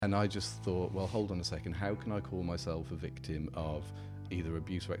And I just thought, well, hold on a second, how can I call myself a victim of either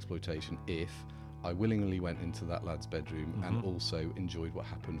abuse or exploitation if I willingly went into that lad's bedroom and also enjoyed what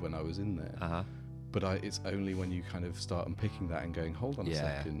happened when I was in there? But it's only when you kind of start unpicking that and going, hold on a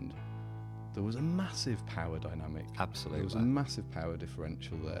second, there was a massive power dynamic. Absolutely. There was a massive power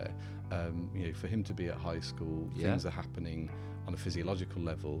differential there. For him to be at high school, things are happening on a physiological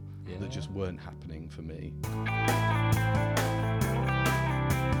level that just weren't happening for me.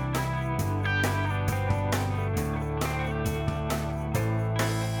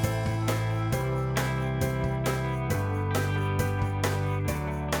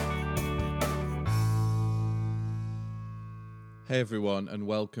 Hey everyone, and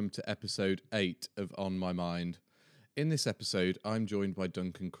welcome to episode 8 of On My Mind. In this episode, I'm joined by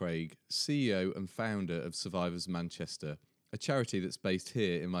Duncan Craig, CEO and founder of Survivors Manchester, a charity that's based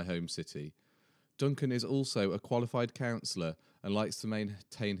here in my home city. Duncan is also a qualified counsellor and likes to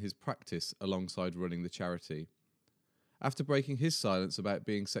maintain his practice alongside running the charity. After breaking his silence about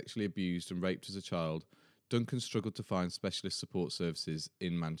being sexually abused and raped as a child, Duncan struggled to find specialist support services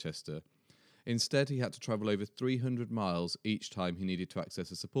in Manchester. Instead, he had to travel over 300 miles each time he needed to access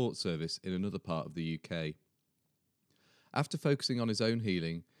a support service in another part of the UK. After focusing on his own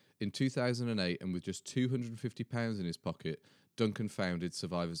healing, in 2008 and with just £250 in his pocket, Duncan founded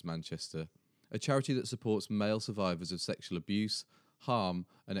Survivors Manchester, a charity that supports male survivors of sexual abuse, harm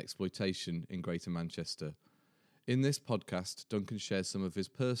and exploitation in Greater Manchester. In this podcast, Duncan shares some of his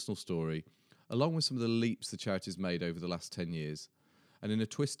personal story, along with some of the leaps the charity's made over the last 10 years. And in a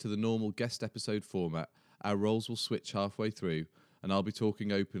twist to the normal guest episode format, our roles will switch halfway through, and I'll be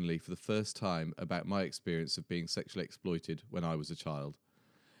talking openly for the first time about my experience of being sexually exploited when I was a child.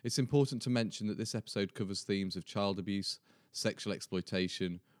 It's important to mention that this episode covers themes of child abuse, sexual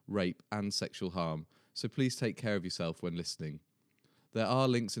exploitation, rape and sexual harm, so please take care of yourself when listening. There are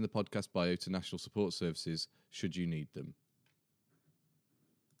links in the podcast bio to national support services should you need them.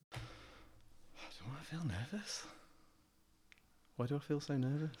 Do I feel nervous? Why do I feel so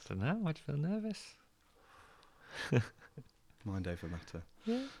nervous? I don't know. Why do you feel nervous? Mind over matter.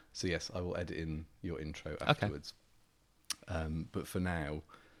 Yeah. So yes, I will edit in your intro afterwards. But for now,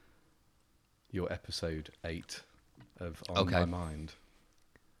 your episode 8 of On My Mind.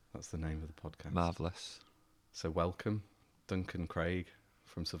 That's the name of the podcast. Marvellous. So welcome, Duncan Craig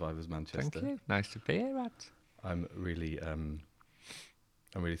from Survivors Manchester. Thank you. Nice to be here, Ed. I'm really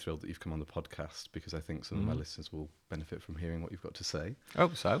thrilled that you've come on the podcast because I think some of my listeners will benefit from hearing what you've got to say.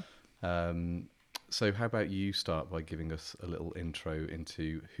 Hope so. So how about you start by giving us a little intro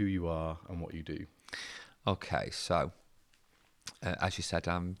into who you are and what you do? Okay, so as you said,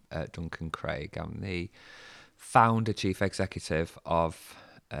 I'm Duncan Craig. I'm the founder, chief executive of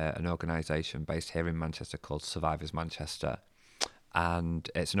an organisation based here in Manchester called Survivors Manchester. And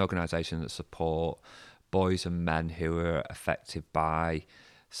it's an organisation that support boys and men who are affected by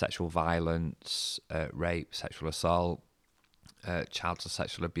sexual violence, rape, sexual assault, child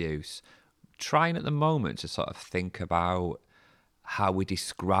sexual abuse. Trying at the moment to sort of think about how we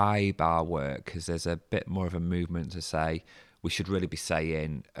describe our work, because there's a bit more of a movement to say we should really be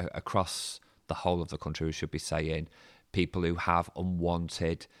saying across the whole of the country, we should be saying people who have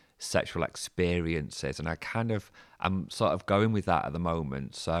unwanted sexual experiences. And I'm sort of going with that at the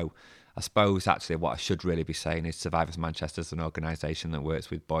moment. So I suppose actually what I should really be saying is Survivors Manchester is an organisation that works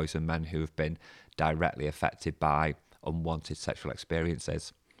with boys and men who have been directly affected by unwanted sexual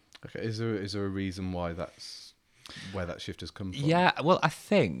experiences. Okay, is there a reason why that's where that shift has come from? Yeah, well, I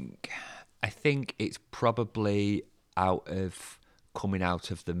think it's probably coming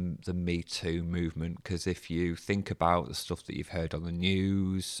out of the Me Too movement, because if you think about the stuff that you've heard on the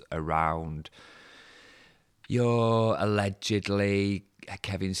news around your allegedly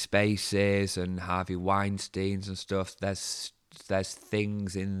Kevin Spacey's and Harvey Weinstein's and stuff, there's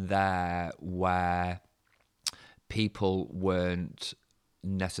things in there where people weren't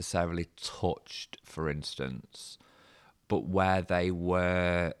necessarily touched, for instance, but where they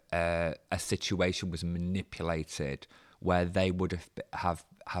were a situation was manipulated, where they would have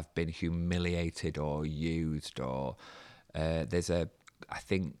been humiliated or used, or I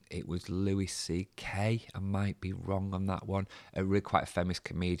think it was Louis C.K., I might be wrong on that one, a really quite a famous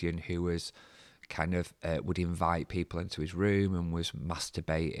comedian who was kind of would invite people into his room and was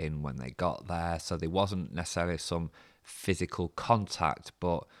masturbating when they got there. So there wasn't necessarily some physical contact,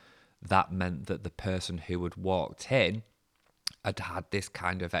 but that meant that the person who had walked in had this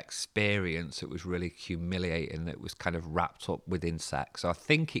kind of experience that was really humiliating, that was kind of wrapped up within sex. So I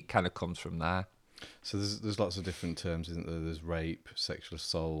think it kind of comes from there. So there's lots of different terms, isn't there? There's rape, sexual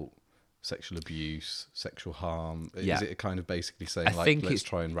assault, sexual abuse, sexual harm? Yeah. Is it kind of basically saying, I like, think let's it's,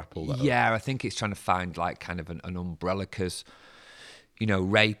 try and wrap all that up? yeah, I think it's trying to find like kind of an umbrella, because, you know,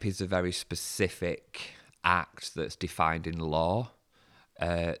 rape is a very specific act that's defined in law.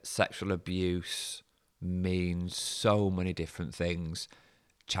 Sexual abuse means so many different things.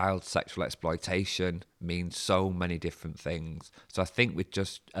 Child sexual exploitation means so many different things. So I think we're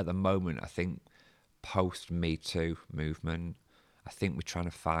just, at the moment, I think post Me Too movement, I think we're trying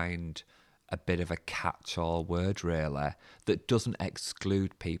to find a bit of a catch-all word, really, that doesn't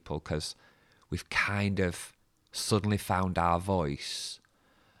exclude people, because we've kind of suddenly found our voice.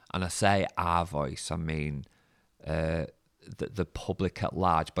 And I say our voice, I mean the public at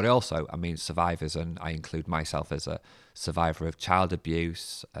large, but also, I mean, survivors, and I include myself as a survivor of child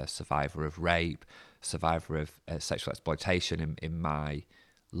abuse, a survivor of rape, survivor of sexual exploitation in my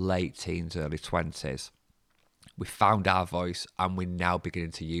late teens, early 20s. We found our voice and we're now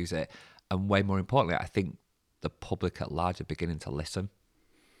beginning to use it. And way more importantly, I think the public at large are beginning to listen.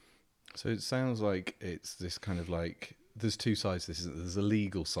 So it sounds like it's this kind of like, there's two sides to this. There's a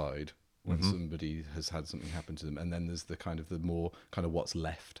legal side when somebody has had something happen to them, and then there's the kind of the more kind of what's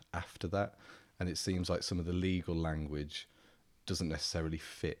left after that. And it seems like some of the legal language doesn't necessarily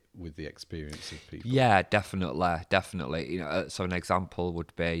fit with the experience of people. Yeah, definitely. You know, so an example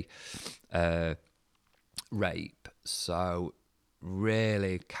would be rape. So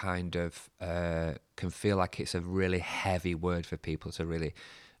really kind of can feel like it's a really heavy word for people. It's a really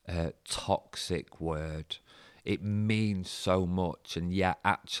toxic word. It means so much, and yet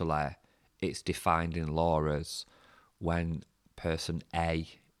actually it's defined in law as when person A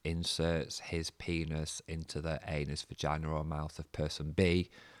inserts his penis into the anus, vagina or mouth of person B,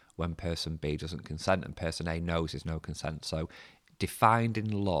 when person B doesn't consent and person A knows there's no consent. So defined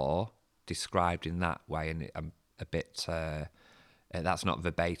in law, described in that way, and I'm a bit... that's not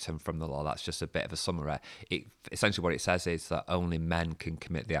verbatim from the law, that's just a bit of a summary. Essentially what it says is that only men can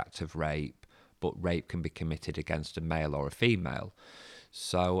commit the act of rape, but rape can be committed against a male or a female.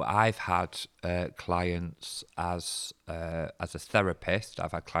 So I've had clients as a therapist.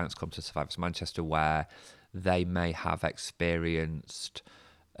 I've had clients come to Survivors Manchester where they may have experienced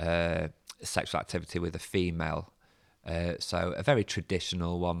sexual activity with a female. So a very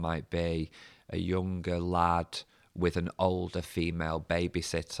traditional one might be a younger lad with an older female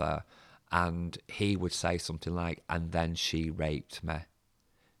babysitter, and he would say something like, "and then she raped me."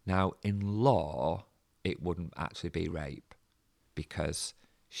 Now, in law, it wouldn't actually be rape, because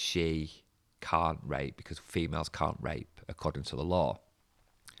she can't rape, because females can't rape according to the law.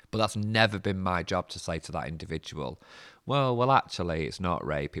 But that's never been my job to say to that individual, well, actually, it's not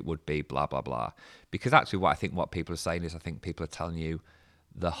rape, it would be blah, blah, blah. Because actually what people are saying is, I think people are telling you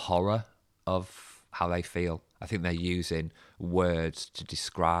the horror of how they feel. I think they're using words to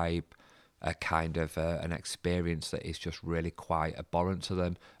describe a kind of an experience that is just really quite abhorrent to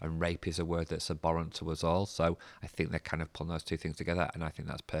them, and rape is a word that's abhorrent to us all. So I think they're kind of pulling those two things together, and I think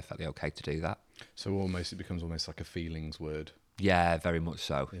that's perfectly okay to do that. So it becomes almost like a feelings word. Yeah, very much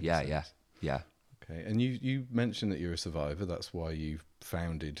so. Yeah. Okay, and you mentioned that you're a survivor. That's why you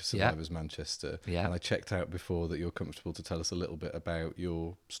founded Survivors Manchester. Yeah. And I checked out before that you're comfortable to tell us a little bit about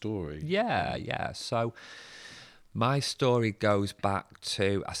your story. Yeah. So my story goes back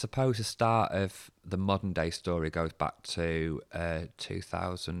to, I suppose, the start of the modern day story goes back to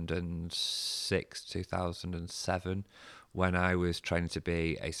 2006, 2007, when I was training to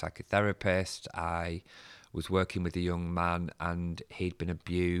be a psychotherapist. I was working with a young man and he'd been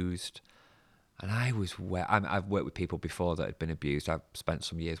abused. And I've worked with people before that had been abused. I've spent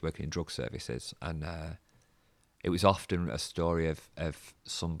some years working in drug services, and it was often a story of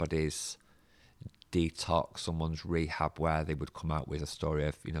somebody's detox, someone's rehab, where they would come out with a story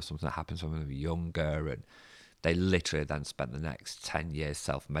of, you know, something that happens when they were younger, and they literally then spent the next 10 years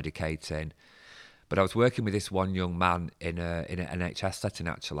self-medicating. But I was working with this one young man in an NHS setting,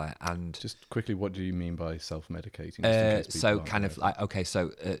 actually, and just quickly, what do you mean by self-medicating? So kind of like, okay,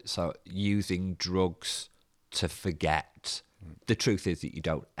 so using drugs to forget. The truth is that you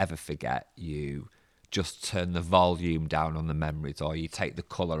don't ever forget. You just turn the volume down on the memories, or you take the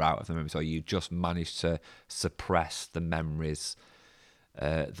colour out of the memories, or you just manage to suppress the memories,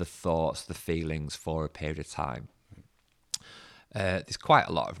 the thoughts, the feelings for a period of time. There's quite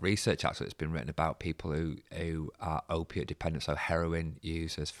a lot of research actually that's been written about people who are opiate dependent, so heroin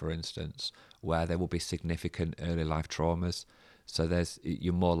users, for instance, where there will be significant early life traumas. So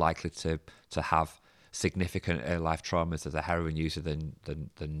you're more likely to have significant early life traumas as a heroin user than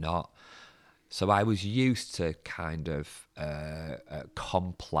not. So I was used to kind of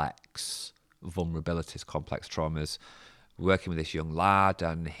complex vulnerabilities, complex traumas, working with this young lad,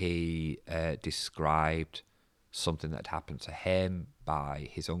 and he described something that had happened to him by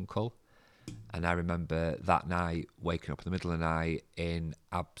his uncle. And I remember that night waking up in the middle of the night in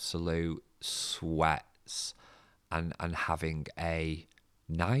absolute sweats and having a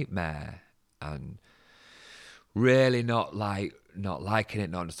nightmare, and really not liking it,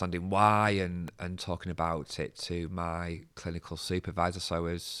 not understanding why, and talking about it to my clinical supervisor. So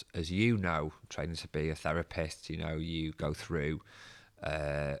as you know, training to be a therapist, you go through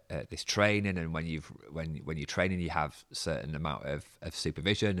this training, and when you're training, you have a certain amount of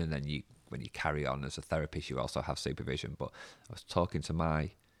supervision, and then when you carry on as a therapist, you also have supervision. But I was talking to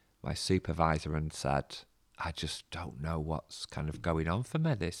my supervisor and said, I just don't know what's kind of going on for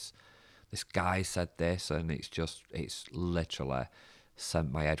me. This guy said this, and it's literally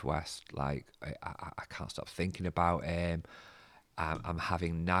sent my head west. Like, I can't stop thinking about him. I'm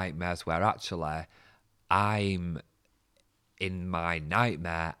having nightmares where actually in my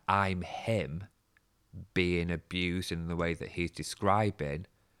nightmare, I'm him being abused in the way that he's describing,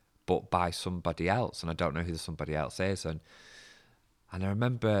 but by somebody else, and I don't know who the somebody else is. And I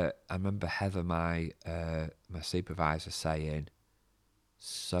remember Heather, my supervisor, saying,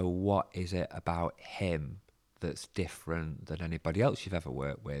 so what is it about him that's different than anybody else you've ever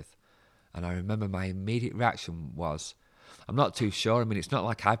worked with? And I remember my immediate reaction was, I'm not too sure. I mean, it's not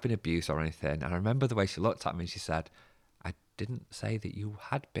like I've been abused or anything. And I remember the way she looked at me and she said, I didn't say that you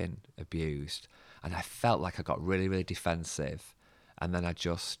had been abused. And I felt like I got really, really defensive. And then I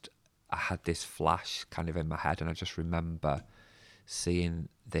had this flash kind of in my head, and I just remember seeing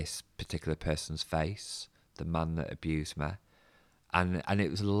this particular person's face, the man that abused me. And it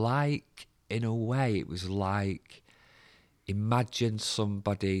was like, in a way, it was like, imagine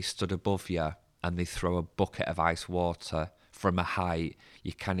somebody stood above you and they throw a bucket of ice water from a height.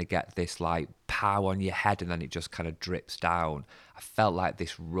 You kind of get this like pow on your head, and then it just kind of drips down. I felt like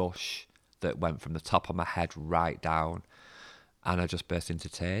this rush that went from the top of my head right down, and I just burst into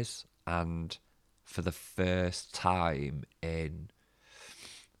tears. And for the first time in,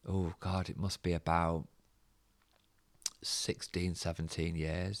 oh God, it must be about 16, 17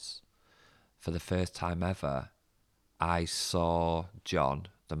 years, for the first time ever, I saw John,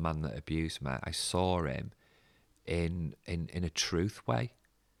 the man that abused me, I saw him in a truth way.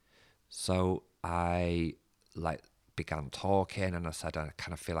 So I began talking, and I said, I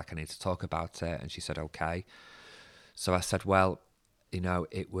kind of feel like I need to talk about it. And she said, okay. So I said, well,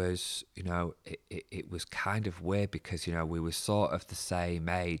 it was kind of weird because, we were sort of the same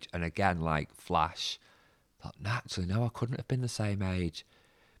age. And again, like flash, thought, naturally, no, I couldn't have been the same age,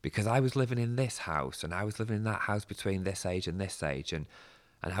 because I was living in this house and I was living in that house between this age and this age. And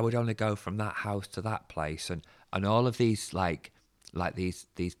I would only go from that house to that place. And all of these, like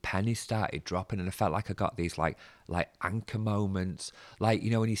these pennies started dropping, and I felt like I got these like anchor moments, like,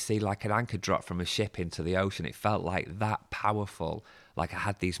 when you see like an anchor drop from a ship into the ocean, it felt like that powerful. Like I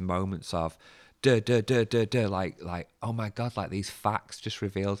had these moments of like, oh my God, like these facts just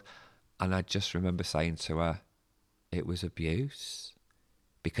revealed. And I just remember saying to her, it was abuse.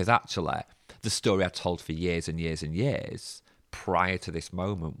 Because actually, the story I told for years and years and years prior to this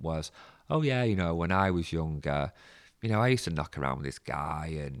moment was, oh yeah, when I was younger, I used to knock around with this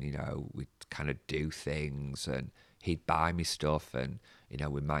guy, and, we'd kind of do things, and he'd buy me stuff, and,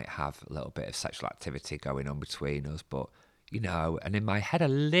 we might have a little bit of sexual activity going on between us. But, and in my head, I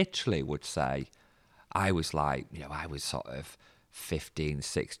literally would say, I was like, I was sort of 15,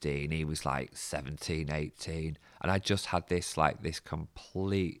 16, he was like 17, 18. And I just had this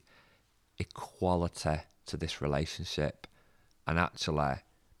complete equality to this relationship. And actually,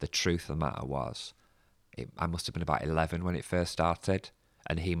 the truth of the matter was, I must have been about 11 when it first started,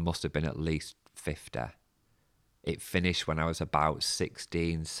 and he must have been at least 50. It finished when I was about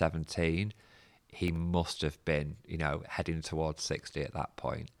 16, 17. He must have been, heading towards 60 at that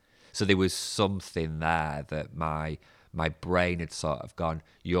point. So there was something there that my brain had sort of gone,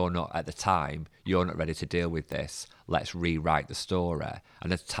 you're not ready to deal with this. Let's rewrite the story.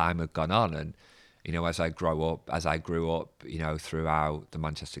 And as time had gone on, and, as I grew up, throughout the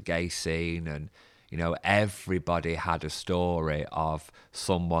Manchester gay scene, and, everybody had a story of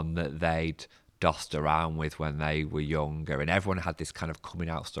someone that they'd dossed around with when they were younger, and everyone had this kind of coming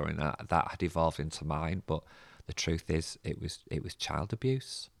out story, and that had evolved into mine. But the truth is, it was child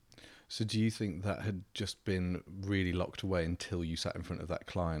abuse. So do you think that had just been really locked away until you sat in front of that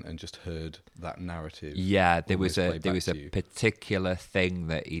client and just heard that narrative? Yeah, there was a particular thing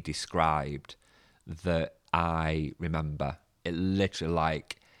that he described that I remember. It literally,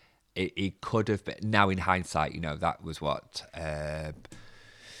 it could have been, now in hindsight, that was what,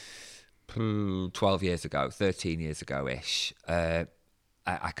 12 years ago, 13 years ago-ish,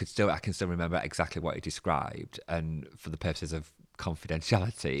 I can still remember exactly what he described, and for the purposes of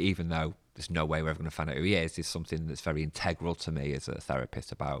confidentiality, even though there's no way we're ever going to find out who he is something that's very integral to me as a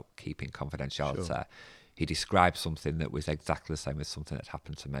therapist about keeping confidentiality. Sure. He described something that was exactly the same as something that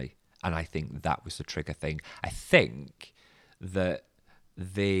happened to me, and I think that was the trigger thing. I think that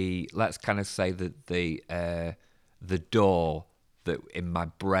let's kind of say that the door that in my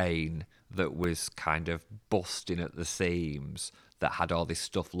brain that was kind of busting at the seams, that had all this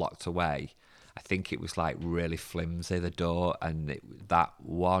stuff locked away, I think it was like really flimsy, the door, and that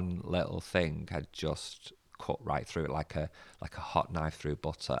one little thing had just cut right through it like a hot knife through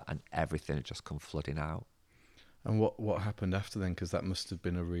butter, and everything had just come flooding out. And what happened after then? Because that must have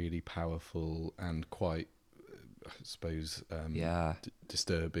been a really powerful and quite, I suppose,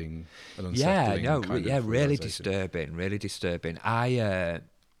 disturbing and unsettling. Really disturbing. I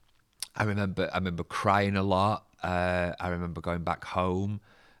remember crying a lot. I remember going back home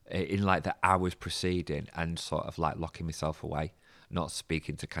in like the hours preceding and sort of like locking myself away, not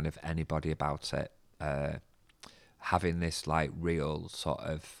speaking to kind of anybody about it, having this like real sort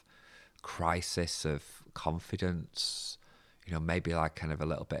of crisis of confidence, maybe like kind of a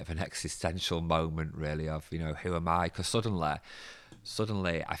little bit of an existential moment really of, who am I? Because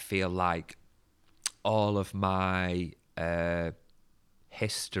suddenly I feel like all of my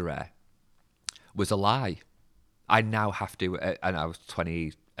history was a lie. I now have to, and I was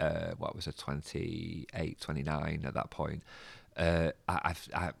 28, 29 at that point.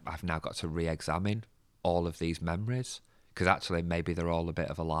 I've now got to re-examine all of these memories, because actually maybe they're all a bit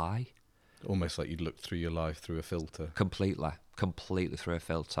of a lie. Almost like you'd look through your life through a filter. Completely through a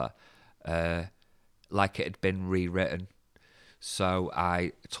filter. Like it had been rewritten. So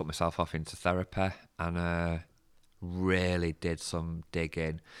I took myself off into therapy and really did some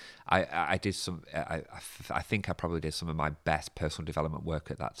digging. I did some. I think I probably did some of my best personal development work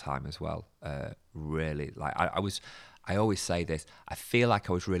at that time as well. Really, like I was. I always say this. I feel like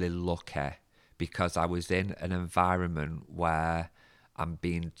I was really lucky because I was in an environment where I'm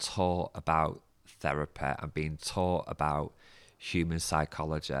being taught about therapy. I'm being taught about human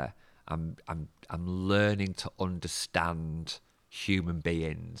psychology. I'm learning to understand human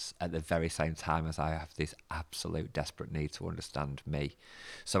beings at the very same time as I have this absolute desperate need to understand me.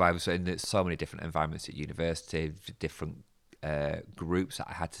 So I was in so many different environments at university, different groups that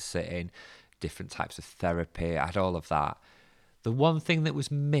I had to sit in, different types of therapy. I had all of that. The one thing that was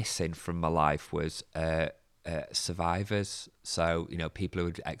missing from my life was survivors. So, people who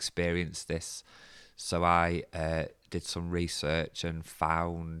had experienced this. So I did some research and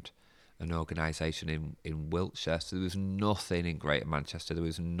found an organisation in Wiltshire. So there was nothing in Greater Manchester. There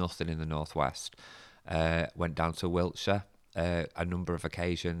was nothing in the Northwest. Went down to Wiltshire a number of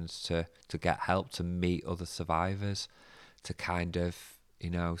occasions to get help, to meet other survivors, to kind of,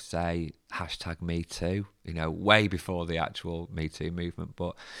 say #MeToo, way before the actual Me Too movement.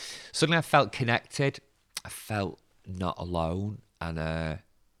 But suddenly I felt connected. I felt not alone. And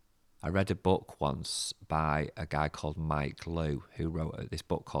I read a book once by a guy called Mike Lew, who wrote this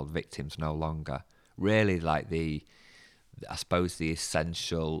book called Victims No Longer. Really like the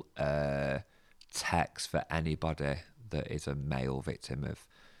essential text for anybody that is a male victim of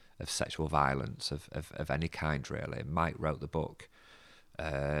sexual violence of any kind, really. Mike wrote the book,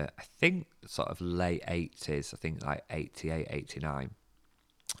 I think sort of late 80s, I think like 88, 89.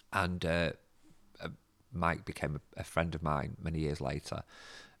 And Mike became a friend of mine many years later.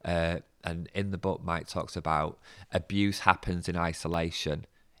 And in the book, Mike talks about abuse happens in isolation,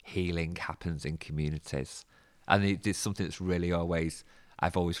 healing happens in communities. And it's something that's really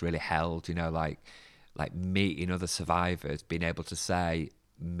I've always really held, like meeting other survivors, being able to say,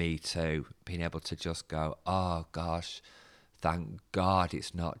 me too, being able to just go, oh gosh, thank God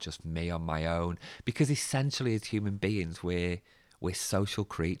it's not just me on my own. Because essentially as human beings, we're social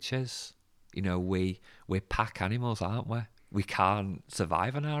creatures. We're pack animals, aren't we? We can't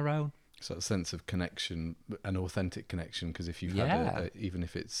survive on our own. So a sense of connection, an authentic connection, because if you've had even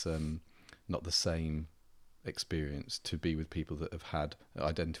if it's not the same experience, to be with people that have had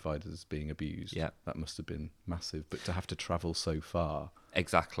identified as being abused, that must have been massive. But to have to travel so far.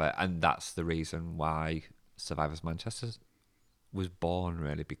 Exactly. And that's the reason why Survivors Manchester was born,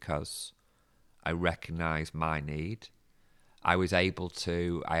 really, because I recognised my need. I was able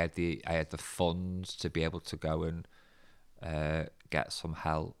to, I had the funds to be able to go and get some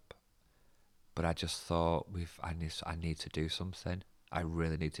help, but I just thought I need to do something. I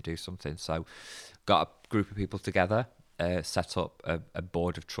really need to do something. So got a group of people together, set up a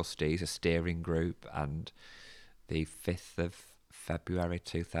board of trustees, a steering group, and the 5th of February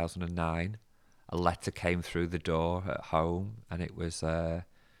 2009. A letter came through the door at home, and it was a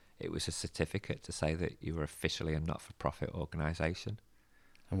certificate to say that you were officially a not-for-profit organisation.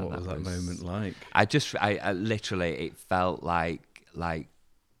 And what was that moment like? I literally, it felt like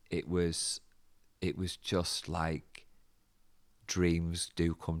it was just like dreams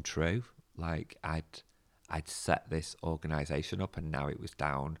do come true. Like I'd set this organisation up, and now it was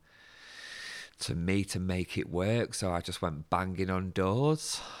down to me to make it work. So I just went banging on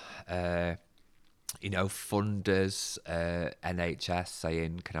doors. Funders, NHS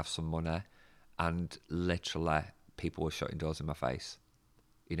saying, can I have some money? And literally people were shutting doors in my face,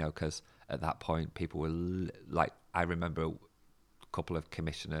 because at that point people were I remember a couple of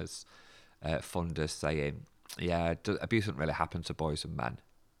commissioners, funders saying, yeah, abuse doesn't really happen to boys and men.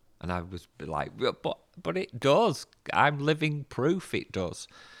 And I was like, but it does. I'm living proof it does.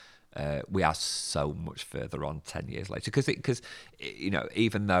 We are so much further on 10 years later because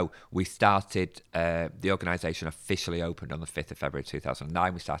even though we started, the organisation officially opened on the 5th of February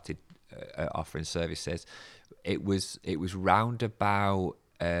 2009, we started offering services. It was round about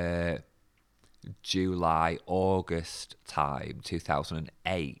July, August time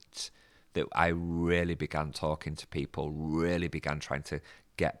 2008 that I really began talking to people, really began trying to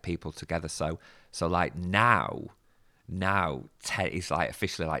get people together. So like now it's like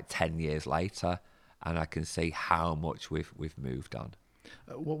officially like 10 years later, and I can see how much we've moved on.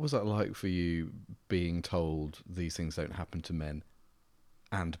 What was that like for you, being told these things don't happen to men,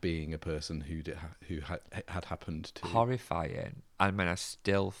 and being a person who had happened to? Horrifying. I mean, I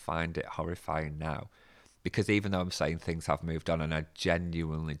still find it horrifying now, because even though I'm saying things have moved on, and I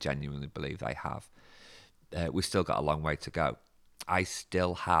genuinely believe they have, we've still got a long way to go. I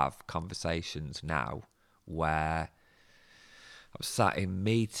still have conversations now where I'm sat in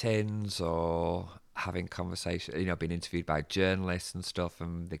meetings or having conversations, being interviewed by journalists and stuff,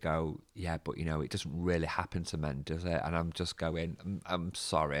 and they go, yeah, but it doesn't really happen to men, does it? And I'm just going, I'm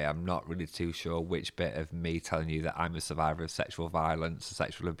sorry, I'm not really too sure which bit of me telling you that I'm a survivor of sexual violence,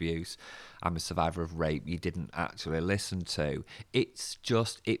 sexual abuse, I'm a survivor of rape, you didn't actually listen to. It's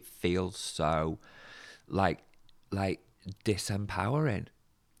just, it feels so like disempowering.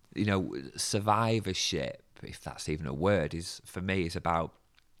 Survivorship, if that's even a word, is for me is about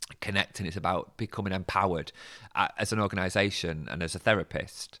connecting. It's about becoming empowered. As an organisation and as a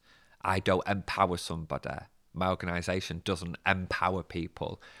therapist, I don't empower somebody. My organisation doesn't empower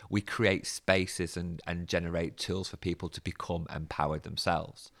people. We create spaces and generate tools for people to become empowered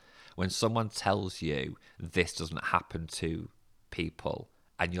themselves. When someone tells you this doesn't happen to people,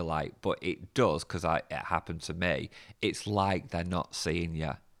 and you're like, but it does because it happened to me, it's like they're not seeing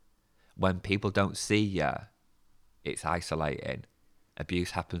you. When people don't see you, it's isolating.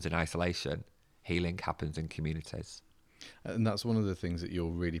 Abuse happens in isolation. Healing happens in communities. And that's one of the things that you're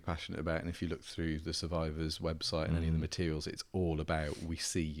really passionate about. And if you look through the Survivors website and any of the materials, it's all about, we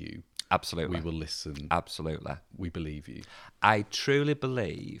see you. Absolutely. We will listen. Absolutely. We believe you. I truly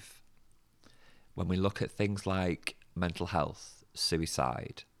believe when we look at things like mental health,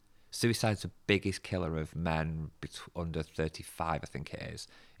 suicide's the biggest killer of men under 35, I think it is,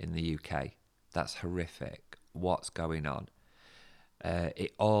 in the UK. That's horrific. What's going on?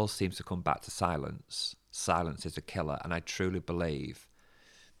 It all seems to come back to silence. Silence is a killer. And I truly believe,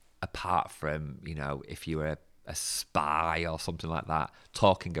 apart from, if you were a spy or something like that,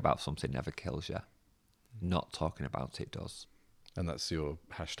 talking about something never kills you. Not talking about it does. And that's your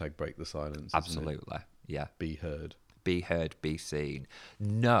hashtag break the silence. Absolutely. Yeah. Be heard. Be heard, be seen.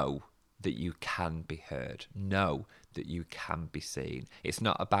 Know that you can be heard. Know that you can be seen. It's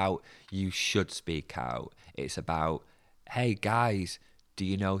not about you should speak out. It's about, hey guys, do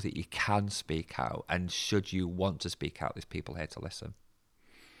you know that you can speak out? And should you want to speak out, there's people here to listen.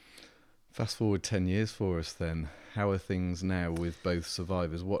 Fast forward 10 years for us then. How are things now with both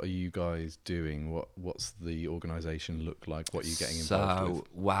survivors? What are you guys doing? What's the organisation look like? What are you getting involved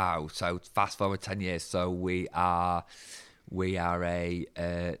with? Wow. So fast forward 10 years. So we are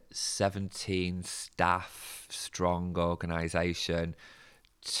a 17 staff strong organisation,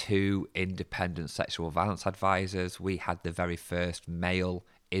 2 independent sexual violence advisors. We had the very first male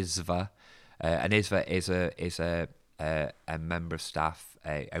ISVA, and ISVA is a member of staff,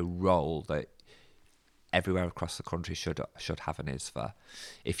 a role that everywhere across the country should have an ISVA.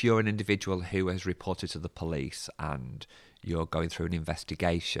 If you're an individual who has reported to the police and you're going through an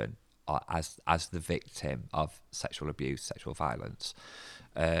investigation as the victim of sexual abuse, sexual violence,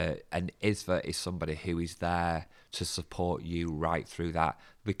 an ISVA is somebody who is there to support you right through that.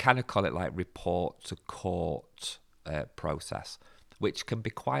 We kind of call it like report to court process, which can be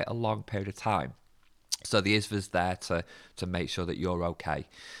quite a long period of time. So the ISVA's there to make sure that you're okay.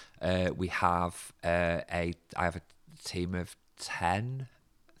 We have I have a team of 10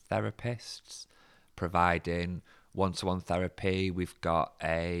 therapists providing one-to-one therapy. We've got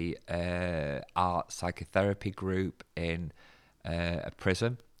a art psychotherapy group in a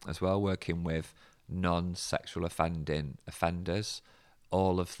prison as well, working with non-sexual offenders.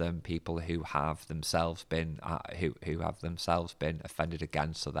 All of them people who have themselves been who have themselves been offended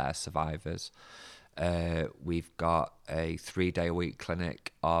against, so they're survivors. We've got a 3-day-a-week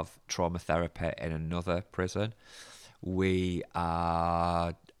clinic of trauma therapy in another prison. We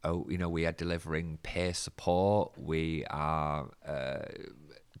are, we are delivering peer support. We are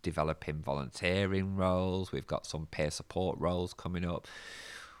developing volunteering roles. We've got some peer support roles coming up.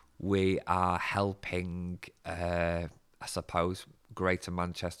 We are helping, I suppose, Greater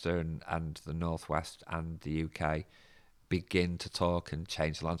Manchester and the Northwest and the UK begin to talk and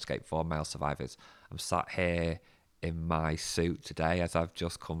change the landscape for male survivors. I'm sat here in my suit today as I've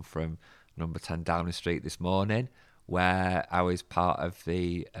just come from number 10 Downing Street this morning, where I was part of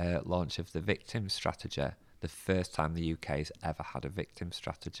the launch of the victim strategy, the first time the UK has ever had a victim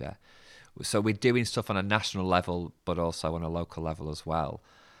strategy. So we're doing stuff on a national level, but also on a local level as well.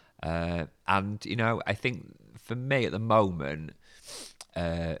 And, I think for me at the moment,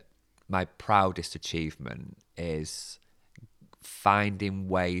 my proudest achievement is finding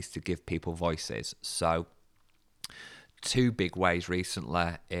ways to give people voices. So 2 big ways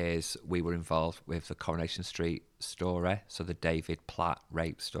recently is we were involved with the Coronation Street story, so the David Platt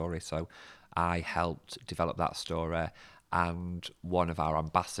rape story. So I helped develop that story, and one of our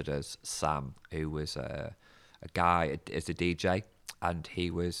ambassadors, Sam, who was a guy, is a DJ, and he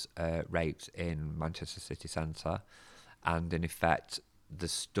was raped in Manchester City Centre, and in effect the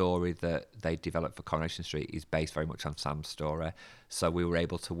story that they developed for Coronation Street is based very much on Sam's story. So we were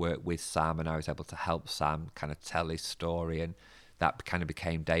able to work with Sam, and I was able to help Sam kind of tell his story, and that kind of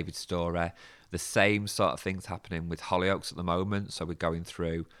became David's story. The same sort of things happening with Hollyoaks at the moment. So we're going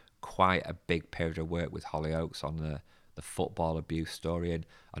through quite a big period of work with Hollyoaks on the football abuse story. And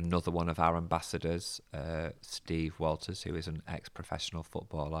another one of our ambassadors, Steve Walters, who is an ex-professional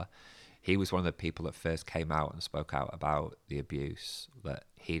footballer, he was one of the people that first came out and spoke out about the abuse that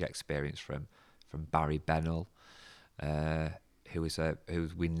he'd experienced from Barry Bennell, who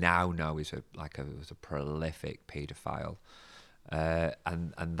we now know was a prolific paedophile,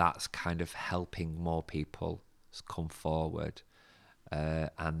 and that's kind of helping more people come forward.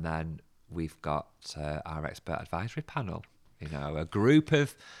 And then we've got our expert advisory panel, a group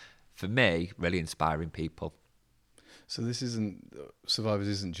of, for me, really inspiring people. So Survivors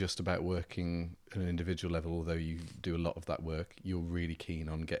isn't just about working at an individual level, although you do a lot of that work. You're really keen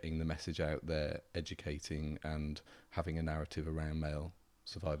on getting the message out there, educating and having a narrative around male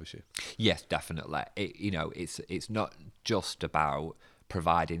survivorship. Yes, definitely. It's not just about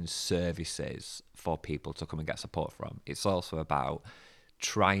providing services for people to come and get support from. It's also about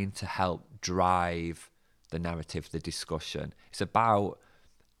trying to help drive the narrative, the discussion. It's about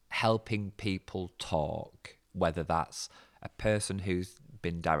helping people talk, whether that's a person who's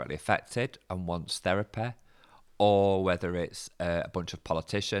been directly affected and wants therapy, or whether it's a bunch of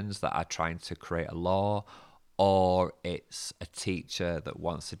politicians that are trying to create a law, or it's a teacher that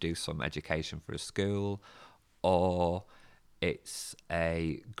wants to do some education for a school, or it's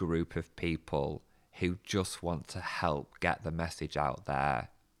a group of people who just want to help get the message out there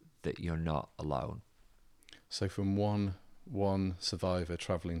that you're not alone. So from one survivor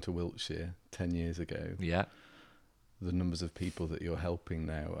travelling to Wiltshire 10 years ago, yeah, the numbers of people that you're helping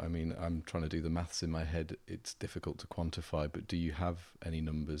now, I mean, I'm trying to do the maths in my head. It's difficult to quantify, but do you have any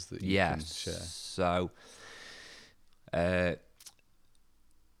numbers that you can share? So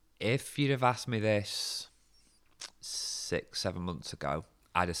if you'd have asked me this 6-7 months ago,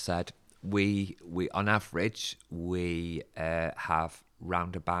 I'd have said we on average we have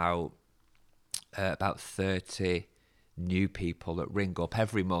round about 30 new people that ring up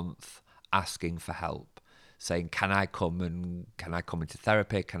every month asking for help, saying, can I come into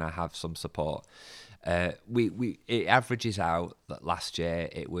therapy? Can I have some support? It averages out that last year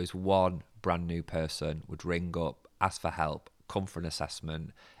it was one brand new person would ring up, ask for help, come for an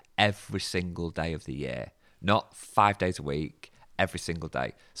assessment every single day of the year, not 5 days a week, every single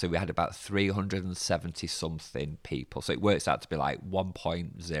day. So we had about 370 something people. So it works out to be like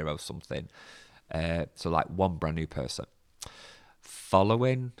 1.0 something. So like one brand new person.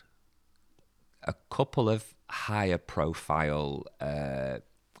 Following a couple of higher profile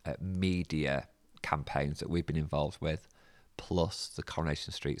media campaigns that we've been involved with, plus the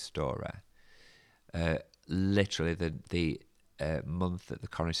Coronation Street story, literally the month that the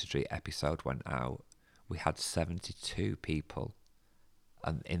Coronation Street episode went out, we had 72 people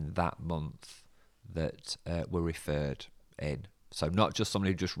in that month that were referred in. So not just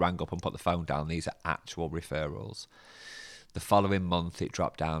somebody who just rang up and put the phone down. These are actual referrals. The following month, it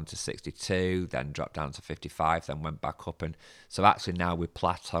dropped down to 62, then dropped down to 55, then went back up. And so actually now we're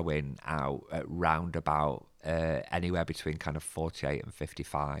plateauing out at round about anywhere between kind of 48 and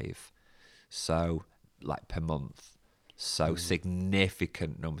 55. So like per month. So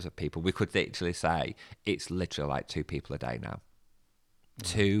significant numbers of people. We could literally say it's literally like 2 people a day now.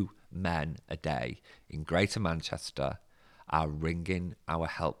 2 men a day in Greater Manchester are ringing our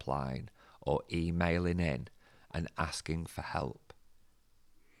helpline or emailing in and asking for help.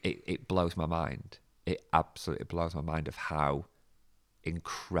 It blows my mind. It absolutely blows my mind of how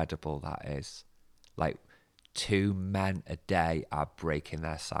incredible that is. Like 2 men a day are breaking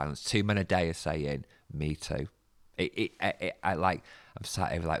their silence. 2 men a day are saying, "Me too." I'm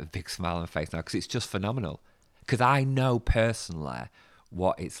sat here with like a big smile on my face now because it's just phenomenal. Because I know personally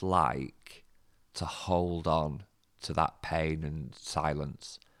what it's like to hold on to that pain and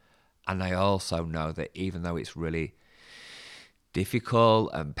silence. And I also know that even though it's really difficult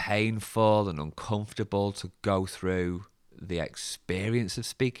and painful and uncomfortable to go through the experience of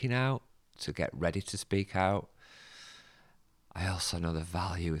speaking out, to get ready to speak out, I also know the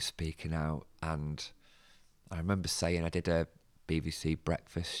value of speaking out. And I remember saying, I did a BBC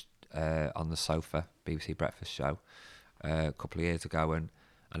breakfast on the sofa, BBC breakfast show a couple of years ago, and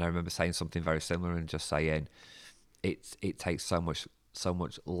I remember saying something very similar and just saying it takes so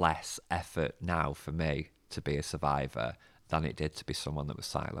much less effort now for me to be a survivor than it did to be someone that was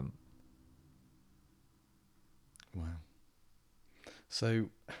silent. Wow. So,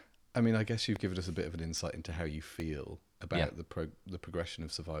 I mean, I guess you've given us a bit of an insight into how you feel about the progression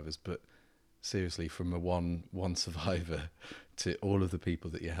of survivors, but seriously, from a one survivor to all of the people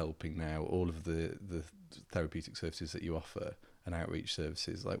that you're helping now, all of the therapeutic services that you offer and outreach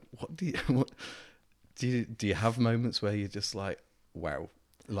services, like do you have moments where you're just like, wow,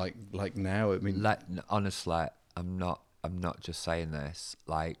 like now? I mean, honestly, I'm not just saying this.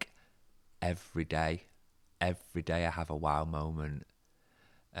 Like every day I have a wow moment.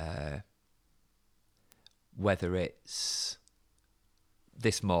 Whether it's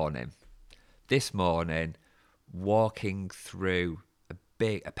this morning, walking through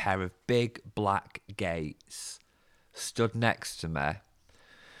a pair of big black gates, stood next to me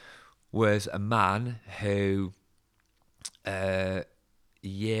was a man who a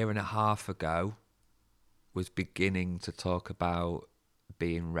year and a half ago was beginning to talk about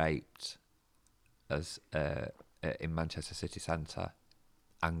being raped as in Manchester city centre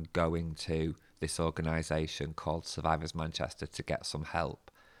and going to this organisation called Survivors Manchester to get some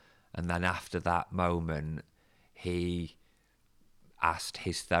help. And then after that moment, he asked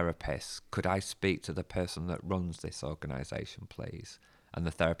his therapist, could I speak to the person that runs this organisation, please? And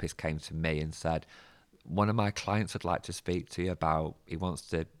the therapist came to me and said, one of my clients would like to speak to you about, he wants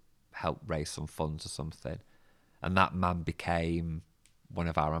to help raise some funds or something. And that man became one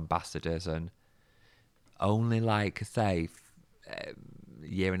of our ambassadors. And only like, I say, a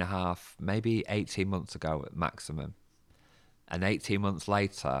year and a half, maybe 18 months ago at maximum. And 18 months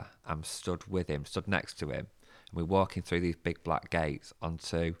later, I'm stood next to him. And we're walking through these big black gates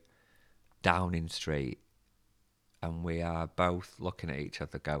onto Downing Street. And we are both looking at each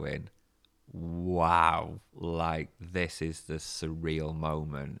other going, wow, like this is the surreal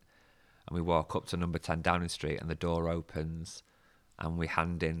moment. And we walk up to number 10 Downing Street and the door opens and we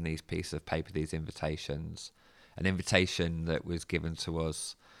hand in these pieces of paper, these invitations. An invitation that was given to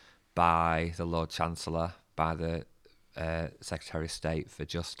us by the Lord Chancellor, by the Secretary of State for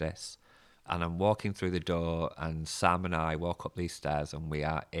Justice. And I'm walking through the door and Sam and I walk up these stairs and we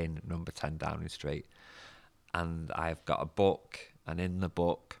are in number 10 Downing Street. And I've got a book, and in the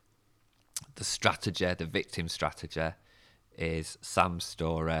book, the victim strategy is Sam's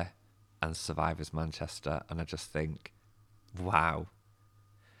story and Survivors Manchester. And I just think, wow.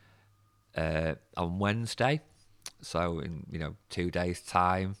 On Wednesday, so in 2 days'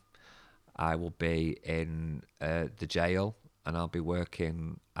 time, I will be in the jail and I'll be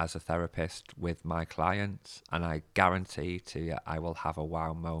working as a therapist with my clients. And I guarantee to you, I will have a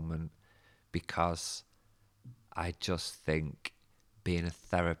wow moment because I just think being a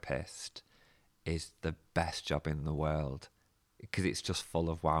therapist is the best job in the world because it's just full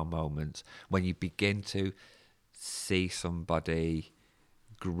of wow moments. When you begin to see somebody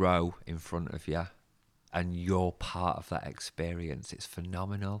grow in front of you and you're part of that experience, it's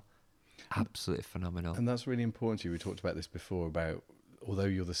phenomenal. Absolutely phenomenal. And that's really important to you. We talked about this before about, although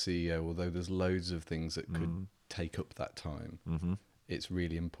you're the CEO, although there's loads of things that could take up that time, it's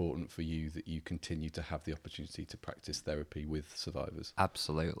really important for you that you continue to have the opportunity to practice therapy with survivors.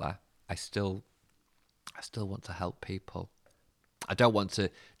 Absolutely. I still want to help people. I don't want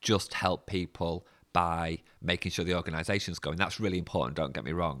to just help people by making sure the organisation's going. That's really important, don't get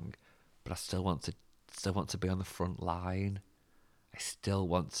me wrong. But I still want to be on the front line. I still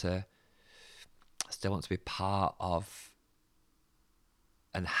want to be part of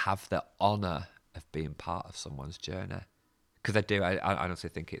and have the honour of being part of someone's journey. Because I do. I honestly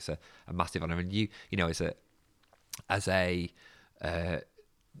think it's a massive honour. And you know, as a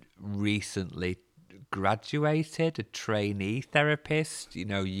recently graduated, a trainee therapist, you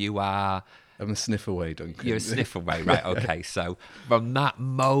know, you are... I'm a sniff away, Duncan. You're a sniff away, right? Okay, so from that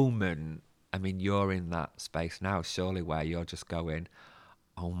moment, I mean, you're in that space now, surely, where you're just going,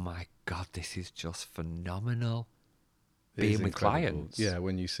 oh my God, this is just phenomenal. Being with clients. Yeah,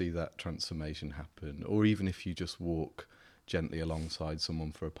 when you see that transformation happen, or even if you just walk gently alongside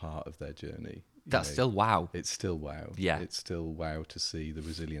someone for a part of their journey. That's still wow. It's still wow. Yeah. It's still wow to see the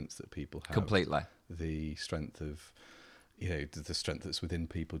resilience that people have. Completely. The strength of, the strength that's within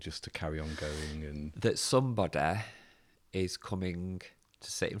people just to carry on going. And that somebody is coming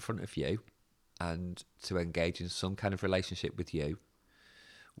to sit in front of you and to engage in some kind of relationship with you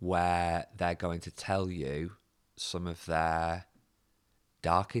where they're going to tell you some of their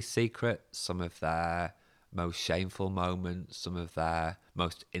darkest secrets, some of their most shameful moments, some of their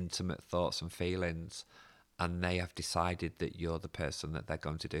most intimate thoughts and feelings, and they have decided that you're the person that they're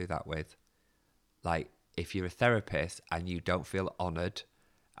going to do that with. Like, if you're a therapist and you don't feel honoured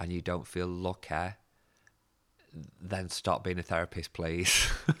and you don't feel lucky, then stop being a therapist, please.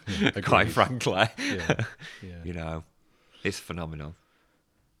 Yeah, quite frankly. Yeah. You know, it's phenomenal.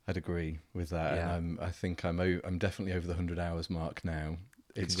 I'd agree with that. Yeah. And I think I'm definitely over the 100 hours mark now.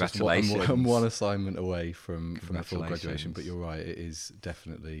 It's Congratulations. Just I'm one assignment away from a full graduation, but you're right, it is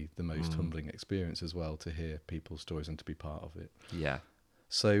definitely the most humbling experience as well to hear people's stories and to be part of it. Yeah.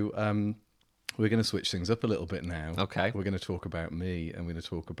 So we're going to switch things up a little bit now. Okay. We're going to talk about me and we're going to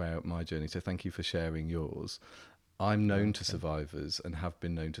talk about my journey. So thank you for sharing yours. I'm known to survivors and have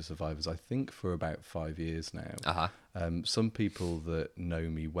been known to survivors, I think, for about 5 years now. Uh-huh. Some people that know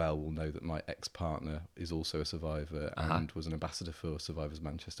me well will know that my ex-partner is also a survivor and was an ambassador for Survivors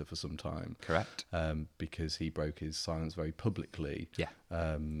Manchester for some time. Correct. Because he broke his silence very publicly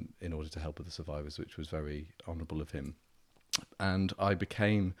in order to help other survivors, which was very honourable of him. And I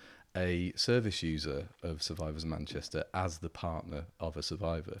became a service user of Survivors Manchester as the partner of a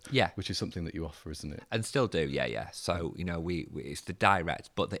survivor. Yeah. Which is something that you offer, isn't it? And still do, yeah. So, you know, we it's the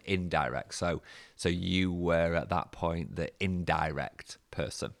direct, but the indirect. So you were at that point the indirect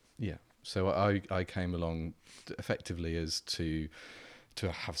person. Yeah. So I came along effectively as to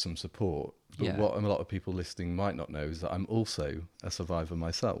have some support. But what a lot of people listening might not know is that I'm also a survivor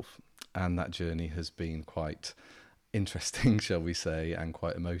myself. And that journey has been quite interesting, shall we say, and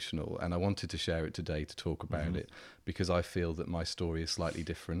quite emotional. And I wanted to share it today to talk about it because I feel that my story is slightly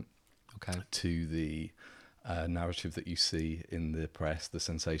different to the narrative that you see in the press, the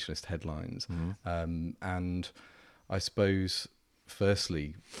sensationalist headlines. And I suppose,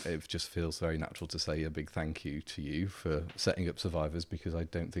 firstly, it just feels very natural to say a big thank you to you for setting up Survivors, because I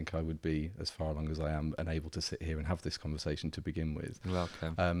don't think I would be as far along as I am and able to sit here and have this conversation to begin with. You're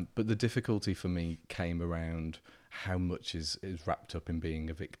welcome. But the difficulty for me came around how much is wrapped up in being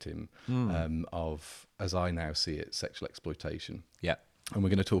a victim of, as I now see it, sexual exploitation. Yeah. And we're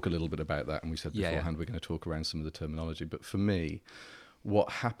going to talk a little bit about that. And we said beforehand, we're going to talk around some of the terminology. But for me,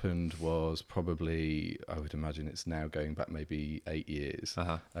 what happened was probably, I would imagine it's now going back maybe 8 years.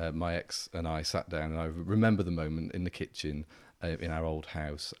 My ex and I sat down, and I remember the moment in the kitchen in our old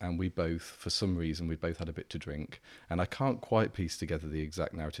house, and we both, for some reason, we both had a bit to drink. And I can't quite piece together the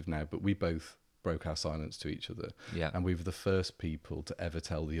exact narrative now, but we both broke our silence to each other. Yeah. And we were the first people to ever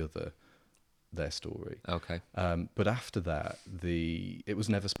tell the other their story. Okay. But after that, it was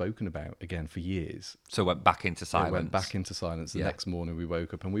never spoken about again for years. So it went back into silence. It went back into silence. The next morning we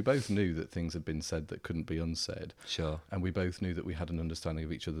woke up and we both knew that things had been said that couldn't be unsaid. Sure. And we both knew that we had an understanding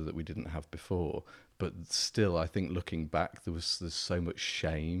of each other that we didn't have before. But still, I think looking back, there's so much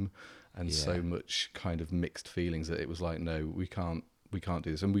shame and so much kind of mixed feelings that it was like, no, we can't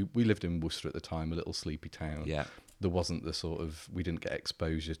do this. And we lived in Worcester at the time, a little sleepy town. Yeah. There wasn't the sort of, we didn't get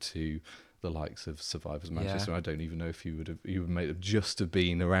exposure to the likes of Survivors Manchester. I don't even know if you may have just have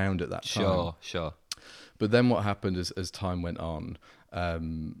been around at that time. Sure. But then what happened as time went on,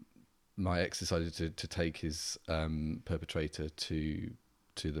 my ex decided to take his perpetrator to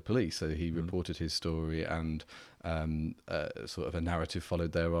to the police. So he reported his story, and sort of a narrative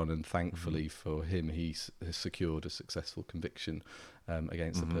followed thereon. And thankfully for him, he has secured a successful conviction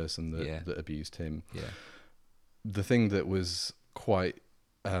against the person that abused him. Yeah. The thing that was quite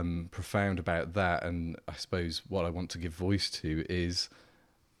profound about that, and I suppose what I want to give voice to, is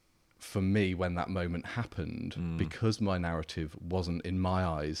for me, when that moment happened, because my narrative wasn't, in my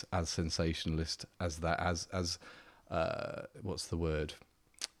eyes, as sensationalist as that, as what's the word?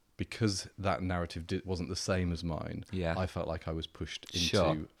 Because that narrative wasn't the same as mine, I felt like I was pushed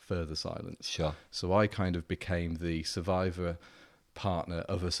into further silence. Sure. So I kind of became the survivor partner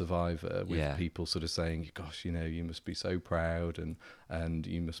of a survivor, with people sort of saying, gosh, you know, you must be so proud, and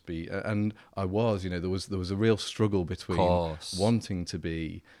you must be, and I was, you know, there was a real struggle between wanting to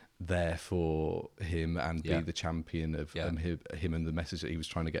be there for him and be the champion of him and the message that he was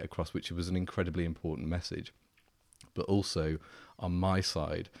trying to get across, which was an incredibly important message. But also on my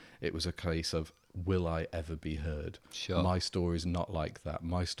side, it was a case of, will I ever be heard? Sure. My story's not like that.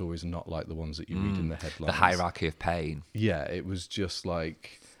 My story's not like the ones that you read in the headlines. The hierarchy of pain. Yeah, it was just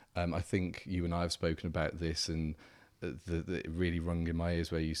like, I think you and I have spoken about this, and it really rung in my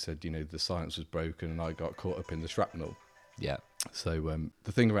ears where you said, you know, the silence was broken and I got caught up in the shrapnel. Yeah. So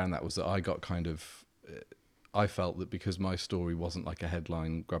the thing around that was that I got kind of, I felt that because my story wasn't like a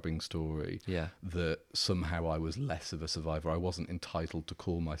headline grabbing story, that somehow I was less of a survivor. I wasn't entitled to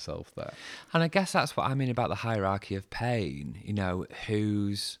call myself that. And I guess that's what I mean about the hierarchy of pain. You know,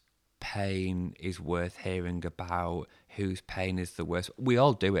 whose pain is worth hearing about, whose pain is the worst. We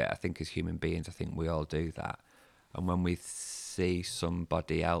all do it, I think, as human beings. I think we all do that. And when we see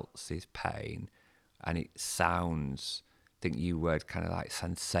somebody else's pain, and it sounds, I think you word kind of like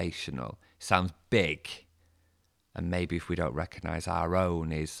sensational, it sounds big, and maybe if we don't recognise our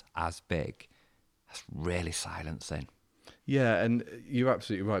own is as big, that's really silencing. Yeah, and you're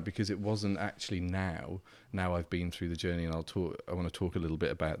absolutely right, because it wasn't actually now I've been through the journey, and I want to talk a little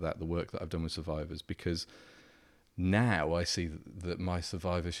bit about that, the work that I've done with survivors, because now I see that my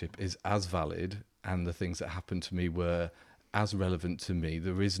survivorship is as valid, and the things that happened to me were as relevant to me.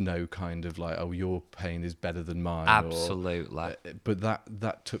 There is no kind of like, oh, your pain is better than mine. Absolutely. But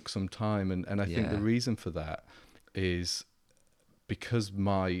that took some time, and I think the reason for that is because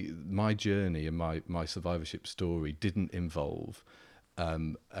my journey and my survivorship story didn't involve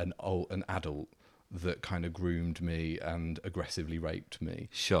an adult that kind of groomed me and aggressively raped me.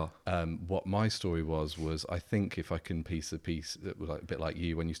 Sure. What my story was I think, if I can piece a piece, a bit like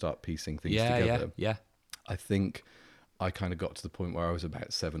you, when you start piecing things together. Yeah. I think I kind of got to the point where I was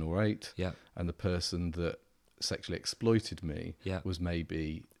about 7 or 8, and the person that sexually exploited me was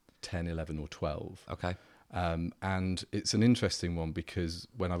maybe 10, 11 or 12. Okay. And it's an interesting one, because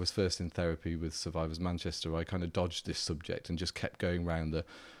when I was first in therapy with Survivors Manchester, I kind of dodged this subject and just kept going round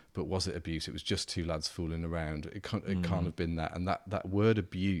but was it abuse? It was just 2 lads fooling around. It can't have been that. And that word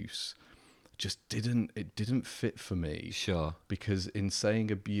abuse just didn't fit for me. Sure. Because in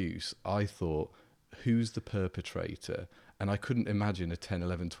saying abuse, I thought, who's the perpetrator? And I couldn't imagine a 10,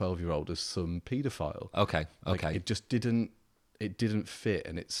 11, 12-year-old as some paedophile. Okay. It just didn't fit,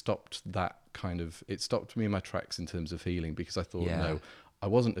 and it stopped me in my tracks in terms of healing, because I thought, no, I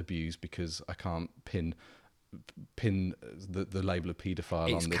wasn't abused, because I can't pin the label of paedophile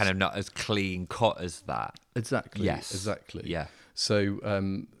on this. It's kind of not as clean cut as that. Exactly. Yes. Exactly. Yeah.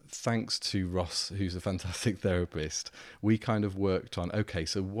 So thanks to Ross, who's a fantastic therapist, we kind of worked on, okay,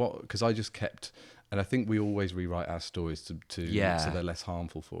 so what, because I just kept, and I think we always rewrite our stories to so they're less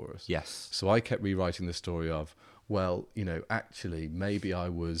harmful for us. Yes. So I kept rewriting the story of, well, you know, actually, maybe I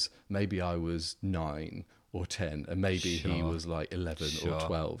was 9 or 10, and maybe he was like 11 or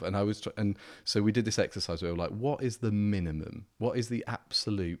 12, and I was, and so we did this exercise where we were like, what is the minimum? What is the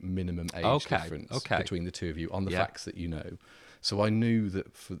absolute minimum age difference between the two of you on the facts that you know? So I knew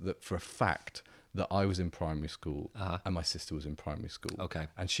that for a fact that I was in primary school and my sister was in primary school. Okay.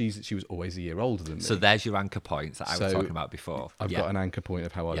 And she was always a year older than me. So there's your anchor points that I was talking about before. I've got an anchor point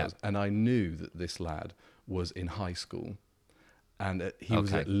of how I was, and I knew that this lad was in high school, and he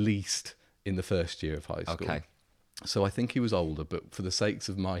was at least in the first year of high school. Okay. So I think he was older, but for the sakes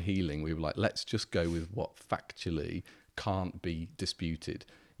of my healing, we were like, let's just go with what factually can't be disputed.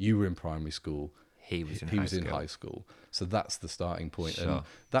 You were in primary school. He was in high school. So that's the starting point. Sure. And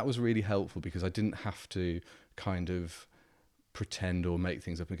that was really helpful, because I didn't have to kind of pretend or make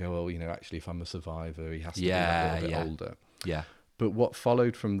things up and go, well, you know, actually, if I'm a survivor, he has to be that little bit older. Yeah. But what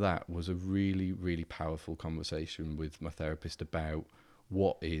followed from that was a really, really powerful conversation with my therapist about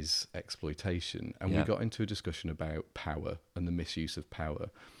what is exploitation. And we got into a discussion about power and the misuse of power.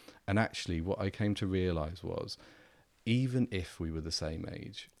 And actually, what I came to realise was, even if we were the same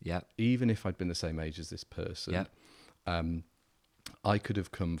age, Yeah. even if I'd been the same age as this person, Yeah. I could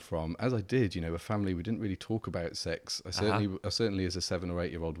have come from, as I did, a family we didn't really talk about sex. I certainly as a 7 or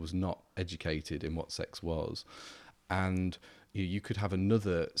 8 year old was not educated in what sex was. And you could have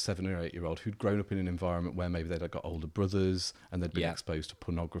another 7 or 8 year old who'd grown up in an environment where maybe they'd got older brothers and they'd been exposed to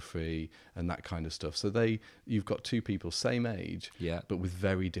pornography and that kind of stuff. So you've got two people same age, but with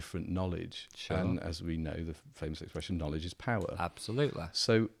very different knowledge. Sure. And as we know, the famous expression, knowledge is power. Absolutely.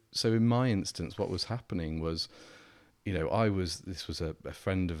 So in my instance, what was happening was, this was a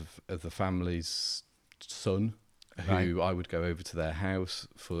friend of the family's son, who I would go over to their house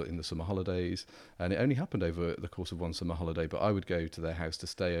in the summer holidays, and it only happened over the course of one summer holiday, but I would go to their house to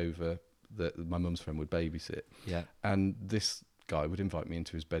stay over. My mum's friend would babysit, and this guy would invite me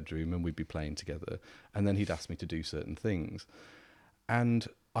into his bedroom and we'd be playing together, and then he'd ask me to do certain things, and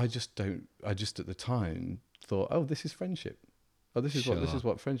I just at the time thought, oh, this is friendship. Oh, this is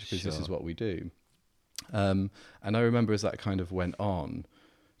what friendship is. This is what we do. And I remember as that kind of went on,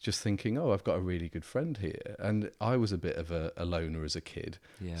 just thinking, oh, I've got a really good friend here. And I was a bit of a loner as a kid.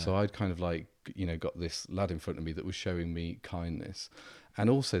 Yeah. So I'd kind of got this lad in front of me that was showing me kindness. And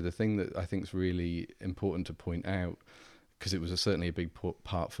also the thing that I think is really important to point out, because it was certainly a big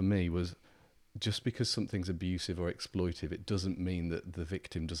part for me, was just because something's abusive or exploitive, it doesn't mean that the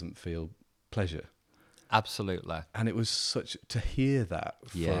victim doesn't feel pleasure. Absolutely. And it was such to hear that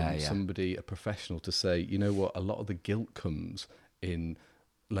from somebody, a professional, to say, you know what, a lot of the guilt comes in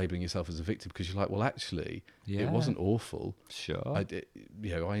labelling yourself as a victim, because you're like, well, actually, it wasn't awful. Sure.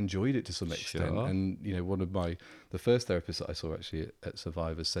 I enjoyed it to some extent. Sure. And, one of the first therapists that I saw actually at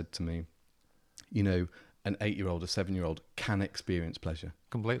Survivors said to me, an 8-year-old, a 7-year-old can experience pleasure.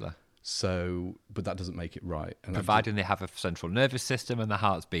 Completely. So, but that doesn't make it right. And providing they have a central nervous system and the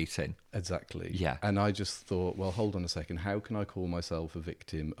heart's beating. Exactly. Yeah. And I just thought, well, hold on a second. How can I call myself a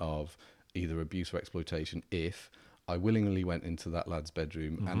victim of either abuse or exploitation if I willingly went into that lad's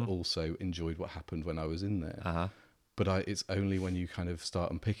bedroom and also enjoyed what happened when I was in there? But it's only when you kind of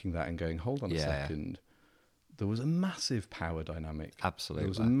start unpicking that and going, hold on a second. There was a massive power dynamic. Absolutely. There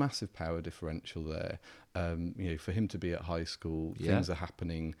was a massive power differential there. For him to be at high school, things are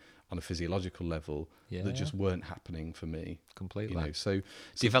happening on a physiological level that just weren't happening for me. Completely. So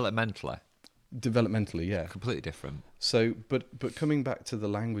developmentally, yeah. Completely different. So, but coming back to the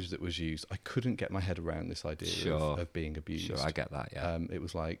language that was used, I couldn't get my head around this idea of being abused. Sure, I get that, yeah. It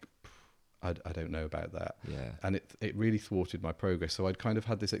was like, I don't know about that. Yeah. And it really thwarted my progress. So I'd kind of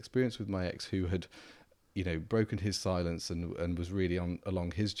had this experience with my ex who had, broken his silence and was really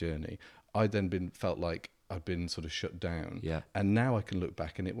along his journey. I then felt like I'd been sort of shut down. Yeah. And now I can look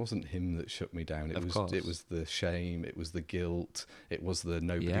back and it wasn't him that shut me down. Of course. It was the shame, it was the guilt, it was the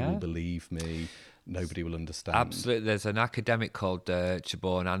nobody will believe me, nobody will understand. Absolutely. There's an academic called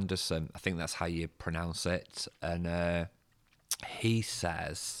Chaborn Anderson, I think that's how you pronounce it, and he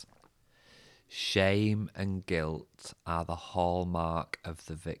says shame and guilt are the hallmark of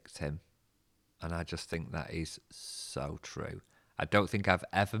the victim. And I just think that is so true. I don't think I've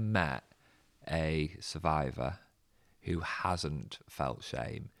ever met a survivor who hasn't felt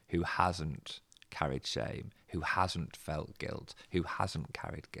shame, who hasn't carried shame, who hasn't felt guilt, who hasn't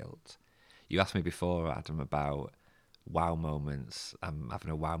carried guilt. You asked me before, Adam, about wow moments. I'm having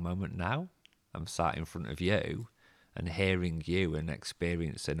a wow moment now. I'm sat in front of you and hearing you and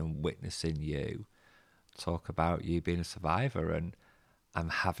experiencing and witnessing you talk about you being a survivor, and I'm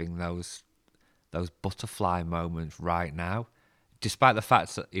having those butterfly moments right now, despite the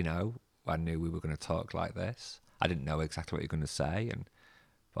fact that, I knew we were going to talk like this. I didn't know exactly what you're going to say,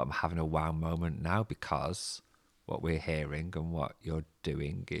 but I'm having a wow moment now because what we're hearing and what you're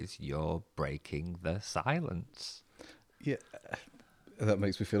doing is you're breaking the silence. Yeah, that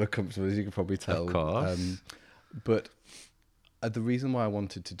makes me feel uncomfortable, as you can probably tell. Of course. But the reason why I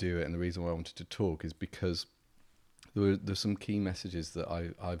wanted to do it and the reason why I wanted to talk is because there's some key messages that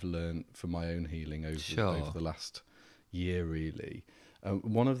I've learned from my own healing over the last year, really.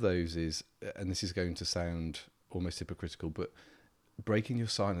 One of those is, and this is going to sound almost hypocritical, but breaking your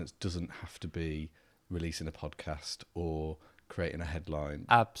silence doesn't have to be releasing a podcast or creating a headline.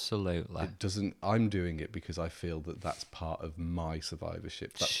 Absolutely. It doesn't. I'm doing it because I feel that that's part of my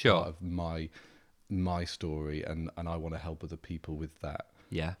survivorship. That's part of my story, and I want to help other people with that.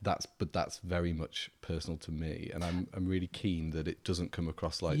 Yeah. But that's very much personal to me, and I'm really keen that it doesn't come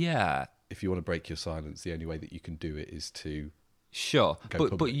across like, if you want to break your silence, the only way that you can do it is to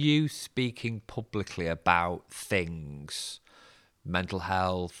but you speaking publicly about things, mental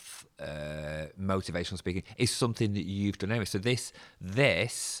health, motivational speaking, is something that you've done anyway. So this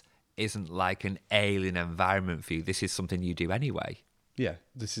isn't like an alien environment for you. This is something you do anyway. Yeah,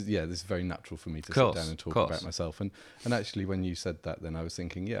 this is very natural for me to Course, sit down and talk course. about myself. And actually, when you said that, then I was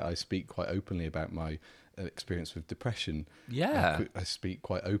thinking, yeah, I speak quite openly about my experience with depression. Yeah. I speak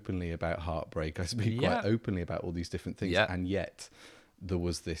quite openly about heartbreak. I speak Yeah. quite openly about all these different things. Yeah. And yet, there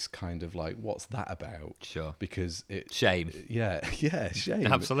was this kind of like, what's that about? Sure. Because it... Shame. Yeah, shame.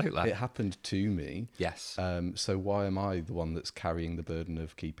 Absolutely. It happened to me. Yes. So why am I the one that's carrying the burden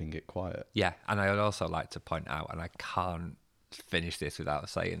of keeping it quiet? Yeah, and I would also like to point out, and I can't finish this without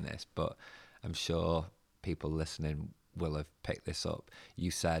saying this, but I'm sure people listening will have picked this up.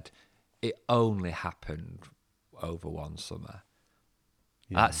 You said it only happened over one summer.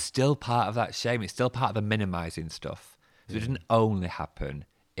 Yeah. That's still part of that shame. It's still part of the minimising stuff. So it didn't only happen,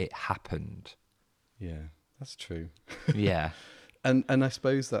 it happened. Yeah, that's true. Yeah. And I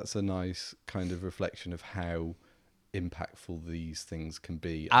suppose that's a nice kind of reflection of how impactful these things can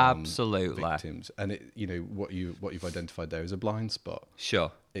be Absolutely. on victims. And it, what you've identified there is a blind spot.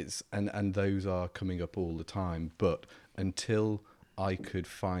 Sure. It's and those are coming up all the time. But until I could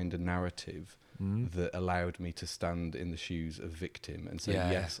find a narrative that allowed me to stand in the shoes of victim and say,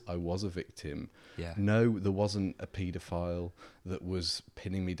 yes, I was a victim. Yeah. No, there wasn't a paedophile that was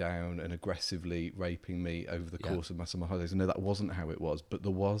pinning me down and aggressively raping me over the course of my summer holidays. No, that wasn't how it was. But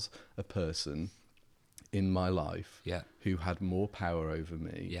there was a person in my life who had more power over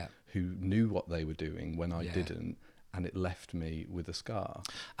me, who knew what they were doing when I didn't, and it left me with a scar.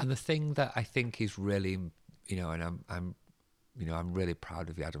 And the thing that I think is really, and I'm really proud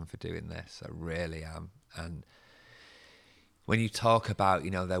of you, Adam, for doing this. I really am. And when you talk about,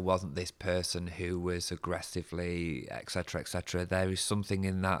 there wasn't this person who was aggressively, etc., there is something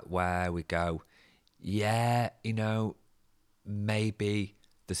in that where we go, maybe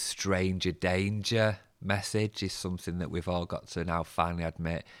the stranger danger message is something that we've all got to now finally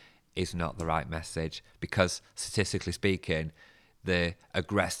admit is not the right message, because statistically speaking, the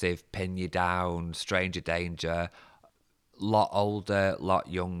aggressive, pin you down, stranger danger, lot older, lot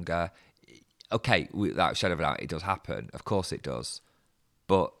younger. Okay, without a shadow of a doubt, it does happen. Of course it does.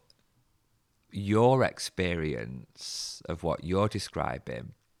 But your experience of what you're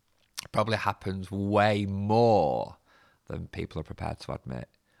describing probably happens way more than people are prepared to admit,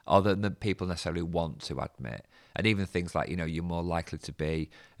 or than people necessarily want to admit. And even things like, you're more likely to be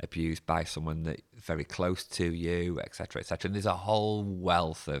abused by someone that's very close to you, etc., etc. And there's a whole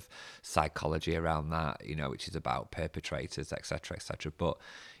wealth of psychology around that, which is about perpetrators, etc., etc. But,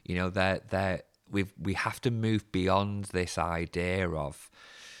 we have to move beyond this idea of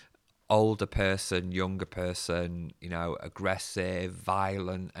older person, younger person, aggressive,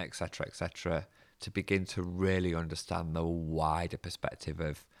 violent, etc., etc., to begin to really understand the wider perspective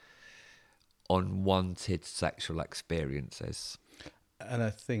of unwanted sexual experiences. And I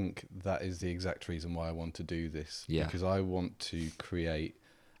think that is the exact reason why I want to do this, because I want to create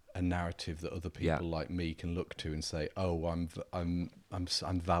a narrative that other people like me can look to and say, "Oh,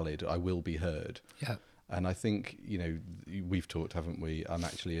 I'm valid. I will be heard." Yeah. And I think we've talked, haven't we? I'm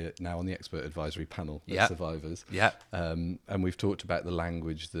actually now on the expert advisory panel of survivors. Yeah. And we've talked about the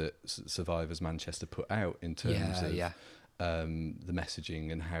language that Survivors Manchester put out in terms of the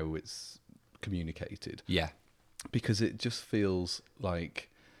messaging and how it's communicated. Yeah. Because it just feels like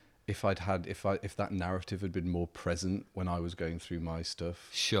if that narrative had been more present when I was going through my stuff,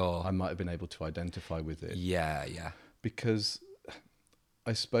 sure, I might have been able to identify with it. Yeah, yeah. Because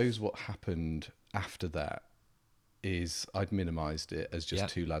I suppose what happened after that is I'd minimised it as just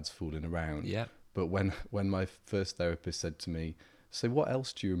two lads fooling around. Yeah. But when my first therapist said to me, "So what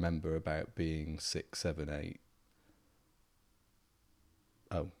else do you remember about being 6, 7, 8?"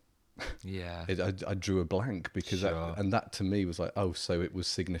 Oh. Yeah. I drew a blank because and that to me was like, oh, so it was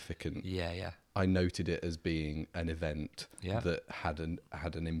significant. Yeah, yeah. I noted it as being an event that had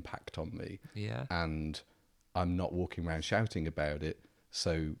an impact on me. Yeah. And I'm not walking around shouting about it.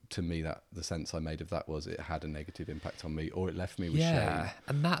 So to me, that the sense I made of that was it had a negative impact on me, or it left me with shame. Yeah,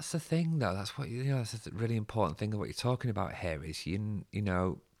 and that's the thing, though. That's what that's a really important thing of what you're talking about here. Is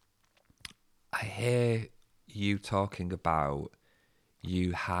I hear you talking about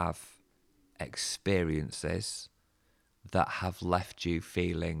you have experiences that have left you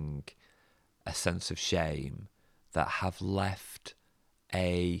feeling a sense of shame, that have left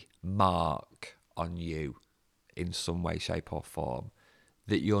a mark on you in some way, shape, or form,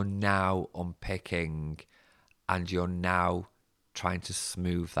 that you're now unpicking, and you're now trying to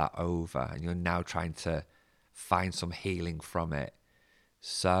smooth that over, and you're now trying to find some healing from it.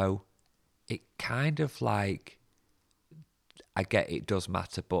 So it kind of like, I get it does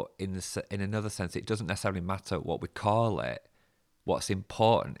matter, but in another sense, it doesn't necessarily matter what we call it. What's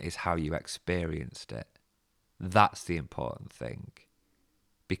important is how you experienced it. That's the important thing,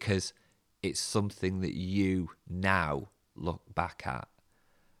 because it's something that you now look back at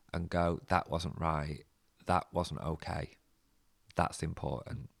and go, that wasn't right, that wasn't okay. That's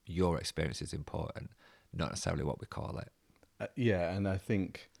important. Your experience is important, not necessarily what we call it. Yeah, and I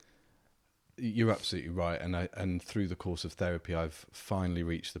think you're absolutely right. And through the course of therapy, I've finally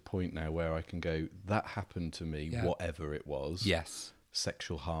reached the point now where I can go, that happened to me, whatever it was. Yes.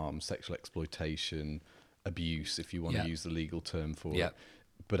 Sexual harm, sexual exploitation, abuse, if you want to use the legal term for it.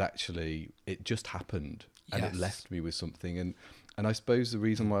 But actually, it just happened, and it left me with something. And I suppose the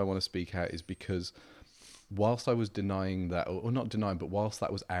reason why I want to speak out is because whilst I was denying that, or not denying, but whilst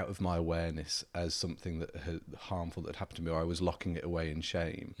that was out of my awareness as something that had harmful that had happened to me, or I was locking it away in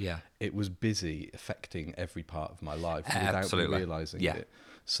shame, it was busy affecting every part of my life without me realising it.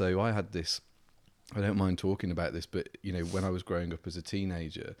 So I had this, I don't mind talking about this, but when I was growing up as a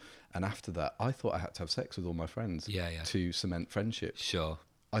teenager, and after that, I thought I had to have sex with all my friends to cement friendship. Sure.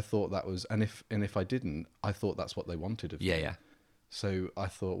 I thought that was, and if I didn't, I thought that's what they wanted of me. So I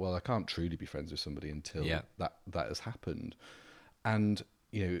thought, well, I can't truly be friends with somebody until that has happened. And,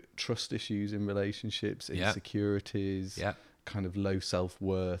 trust issues in relationships, insecurities, kind of low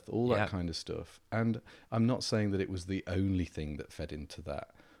self-worth, all that kind of stuff. And I'm not saying that it was the only thing that fed into that.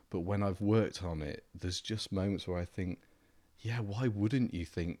 But when I've worked on it, there's just moments where I think, why wouldn't you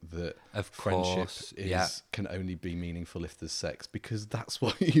think that friendship can only be meaningful if there's sex? Because that's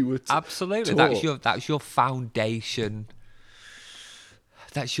what you were absolutely taught. That's your foundation.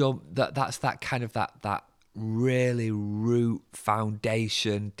 That's that kind of that really root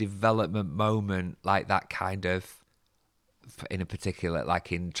foundation development moment, like that kind of, in a particular,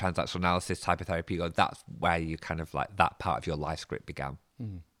 like in transactional analysis type of therapy, that's where you kind of like that part of your life script began.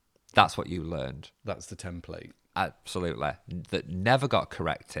 That's what you learned. That's the template. Absolutely. That never got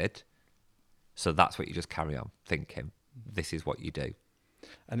corrected. So that's what you just carry on thinking. This is what you do.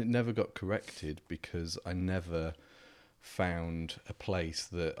 And it never got corrected because I never found a place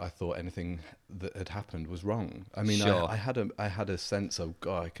that I thought anything that had happened was wrong. I mean, I had a sense of,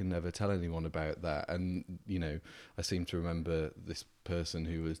 God, I can never tell anyone about that. And, I seem to remember this person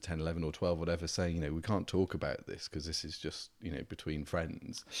who was 10, 11 or 12, whatever, saying, we can't talk about this because this is just, between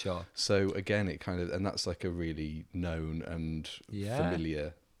friends. Sure. So again, it kind of, and that's like a really known and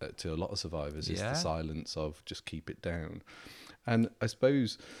familiar to a lot of survivors, is the silence of just keep it down. And I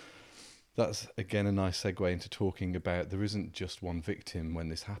suppose that's, again, a nice segue into talking about there isn't just one victim when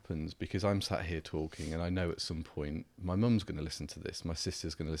this happens, because I'm sat here talking and I know at some point my mum's going to listen to this, my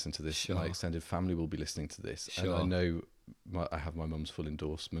sister's going to listen to this, my extended family will be listening to this. And I know I have my mum's full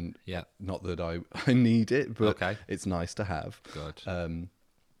endorsement. Not that I need it, but it's nice to have. Good.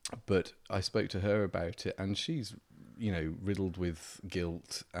 But I spoke to her about it, and she's, riddled with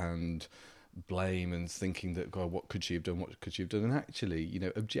guilt and blame and thinking that, God, what could she have done? And actually,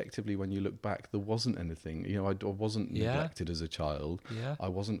 objectively, when you look back, there wasn't anything. I wasn't neglected as a child. I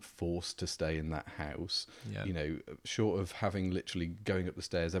wasn't forced to stay in that house. Short of having literally going up the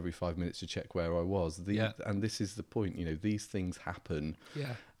stairs every 5 minutes to check where I was. And this is the point. These things happen.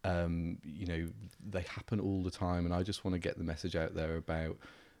 They happen all the time, and I just want to get the message out there about,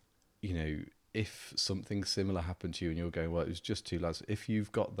 if something similar happened to you and you're going, well, it was just two lads. If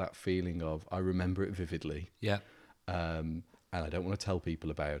you've got that feeling of, I remember it vividly, and I don't want to tell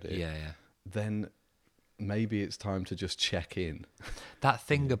people about it, then maybe it's time to just check in. That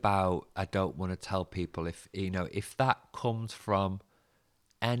thing about, I don't want to tell people, if that comes from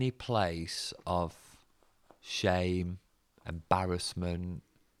any place of shame, embarrassment,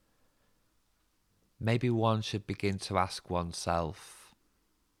 maybe one should begin to ask oneself,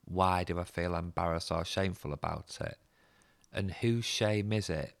 why do I feel embarrassed or shameful about it? And whose shame is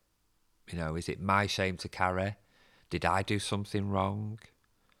it? Is it my shame to carry? Did I do something wrong?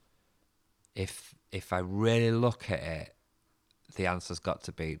 If I really look at it, the answer's got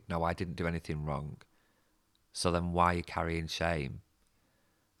to be, no, I didn't do anything wrong. So then why are you carrying shame?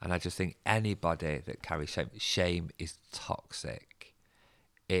 And I just think anybody that carries shame is toxic.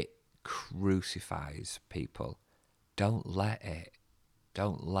 It crucifies people. Don't let it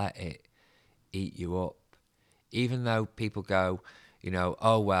eat you up. Even though people go,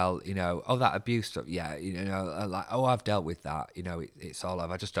 oh, well, oh, that abuse stuff, like, oh, I've dealt with that, it's all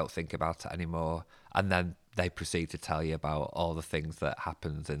over, I just don't think about it anymore. And then they proceed to tell you about all the things that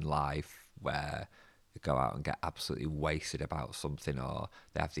happens in life where they go out and get absolutely wasted about something, or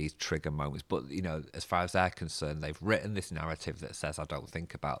they have these trigger moments. But, as far as they're concerned, they've written this narrative that says, I don't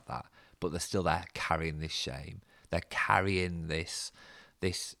think about that. But they're still there carrying this shame. They're carrying this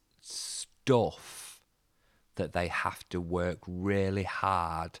stuff that they have to work really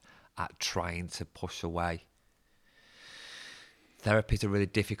hard at trying to push away. Therapy is a really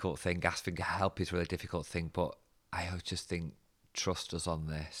difficult thing. Asking for help is a really difficult thing, but I just think, trust us on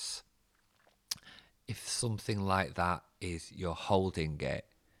this. If something like that is, you're holding it,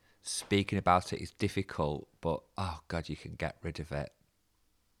 speaking about it is difficult, but oh God, you can get rid of it.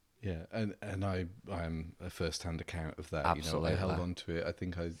 Yeah, and I am a first-hand account of that. Absolutely. I held on to it. I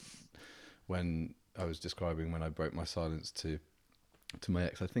think when I was describing when I broke my silence to my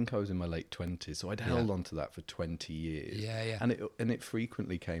ex, I think I was in my late 20s, so I'd held on to that for 20 years. Yeah. And it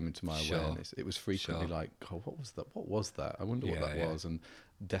frequently came into my awareness. It was frequently like, oh, what was that? What was that? I wonder what that was. And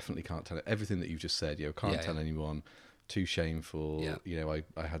definitely can't tell it. Everything that you've just said, can't tell anyone. Too shameful. Yeah.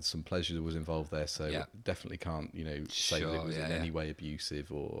 I had some pleasure that was involved there, so definitely can't, say that it was in any way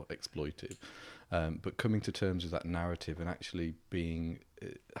abusive or exploitive. But coming to terms with that narrative and actually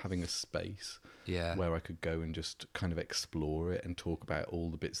having a space where I could go and just kind of explore it and talk about all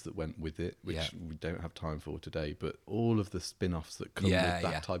the bits that went with it, which we don't have time for today, but all of the spin-offs that come with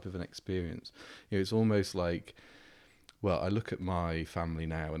that type of an experience. It's almost like, well, I look at my family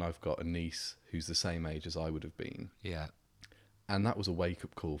now and I've got a niece who's the same age as I would have been. Yeah. And that was a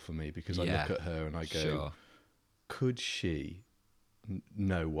wake-up call for me, because I look at her and I go, could she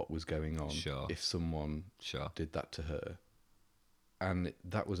know what was going on if someone did that to her? And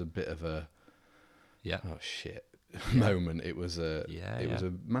that was a bit of a oh shit moment. It was a was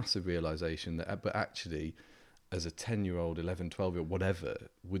a massive realization that, but actually, as a 10-year-old, 11, 12-year-old, whatever,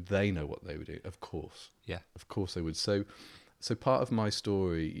 would they know what they were doing? Of course. Yeah. Of course they would. So part of my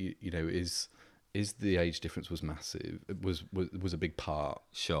story, is the age difference was massive. It was a big part.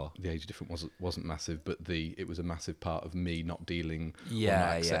 Sure. The age difference wasn't massive, but it was a massive part of me not dealing or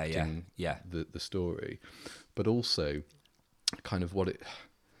not accepting the story. But also kind of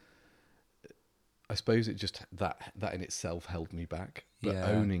I suppose it just that in itself held me back. But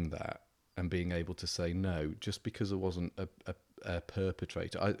owning that and being able to say no, just because I wasn't a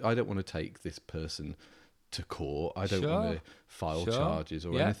perpetrator. I don't want to take this person to court. I don't want to file charges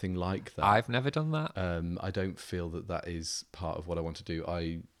or anything like that. I've never done that. I don't feel that is part of what I want to do.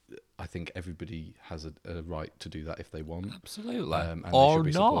 I think everybody has a right to do that if they want. Absolutely. And or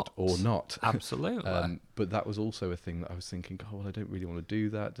they should be not. Or not. Absolutely. But that was also a thing that I was thinking, I don't really want to do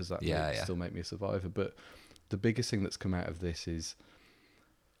that. Does that still make me a survivor? But the biggest thing that's come out of this is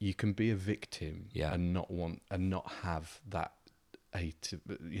you can be a victim and not have that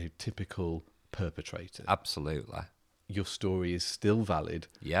typical perpetrator. Absolutely. Your story is still valid.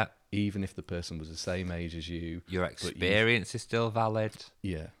 Yeah. Even if the person was the same age as you. Your experience is still valid.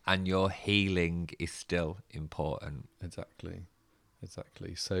 Yeah. And your healing is still important. Exactly.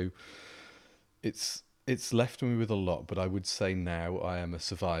 So it's left me with a lot, but I would say now I am a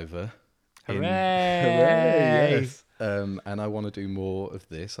survivor. Hooray! Hooray! Yes. And I want to do more of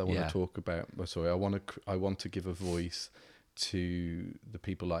this. I want to talk about. I want to give a voice to the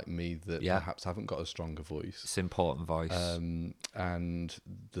people like me that perhaps haven't got a stronger voice. It's an important voice. And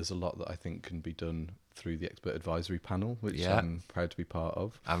there's a lot that I think can be done through the expert advisory panel, which I'm proud to be part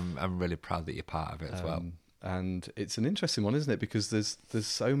of. I'm really proud that you're part of it as well. And it's an interesting one, isn't it? Because there's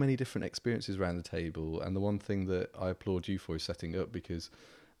so many different experiences around the table, and the one thing that I applaud you for is setting up, because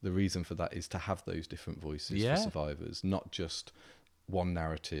the reason for that is to have those different voices for survivors, not just one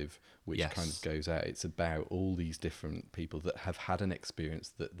narrative which kind of goes out. It's about all these different people that have had an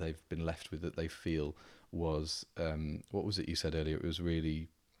experience that they've been left with that they feel was what was it you said earlier? It was really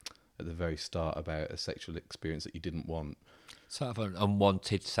at the very start about a sexual experience that you didn't want. Sort of an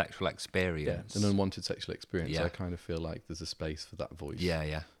unwanted sexual experience. An unwanted sexual experience. I kind of feel like there's a space for that voice.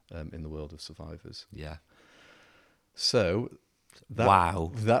 In the world of survivors. Yeah. So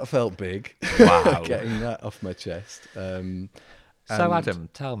that felt big. Wow. Getting that off my chest. So Adam,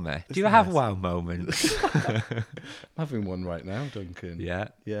 tell me, do you have wow moments? I'm having one right now, Duncan. Yeah,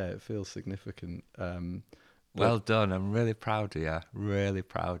 it feels significant. Well done. I'm really proud of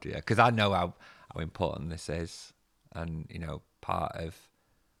you. Because I know how important this is, and part of,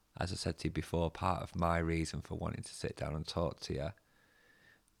 as I said to you before, part of my reason for wanting to sit down and talk to you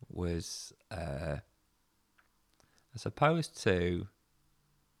was, as opposed to,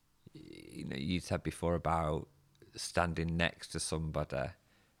 you said before about standing next to somebody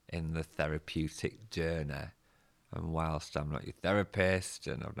in the therapeutic journey, and whilst I'm not your therapist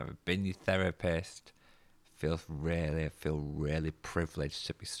and I've never been your therapist, I feel really privileged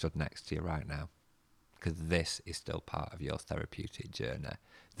to be stood next to you right now, because this is still part of your therapeutic journey.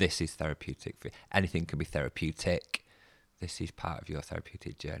 This is therapeutic. Anything can be therapeutic. This is part of your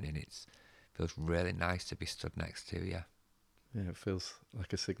therapeutic journey, and it feels really nice to be stood next to you. Yeah, it feels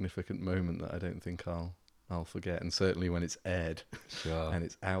like a significant moment that I don't think I'll I'll forget. And certainly when it's aired Sure. and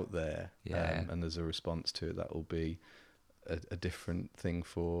it's out there, Yeah. and there's a response to it, that will be a different thing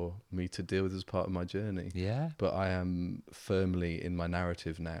for me to deal with as part of my journey. Yeah. But I am firmly in my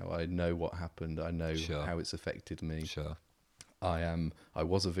narrative now. I know what happened. I know Sure. how it's affected me. Sure. I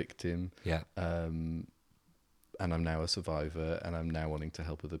was a victim. Yeah. And I'm now a survivor, and I'm now wanting to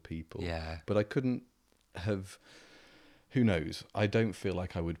help other people. Yeah. But I couldn't have, who knows? I don't feel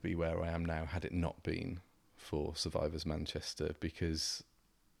like I would be where I am now had it not been for Survivors Manchester, because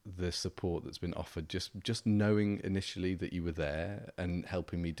the support that's been offered, just knowing initially that you were there and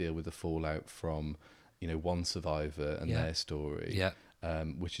helping me deal with the fallout from, one survivor and their story,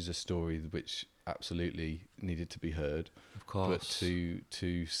 which is a story which absolutely needed to be heard. Of course. But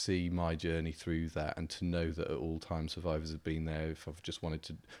to see my journey through that, and to know that at all times survivors have been there. If I've just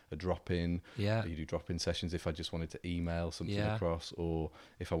wanted a drop in, you do drop in sessions. If I just wanted to email something across, or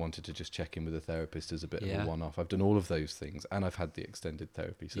if I wanted to just check in with a therapist as a bit of a one-off, I've done all of those things, and I've had the extended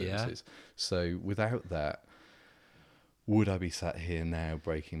therapy services. So without that, would I be sat here now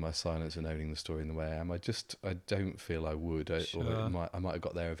breaking my silence and owning the story in the way I am? I don't feel I would. Or I might have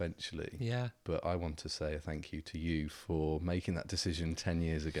got there eventually. Yeah. But I want to say a thank you to you for making that decision 10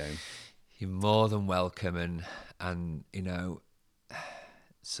 years ago. You're more than welcome. And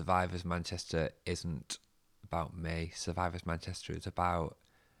Survivors Manchester isn't about me. Survivors Manchester is about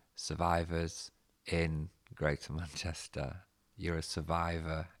survivors in Greater Manchester. You're a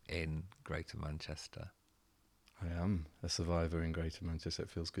survivor in Greater Manchester. I am a survivor in Greater Manchester. It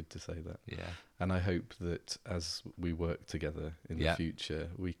feels good to say that. Yeah. And I hope that as we work together in the future,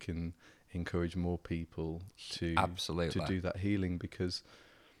 we can encourage more people to do that healing, because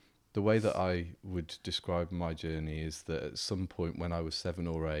the way that I would describe my journey is that at some point when I was 7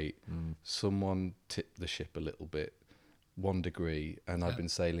 or 8, someone tipped the ship a little bit, 1 degree, and I've been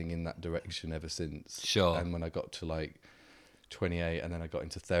sailing in that direction ever since. Sure. And when I got to 28, and then I got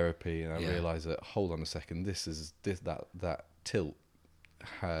into therapy, and I realised that, hold on a second, that tilt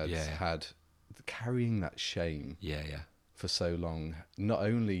had carrying that shame for so long, not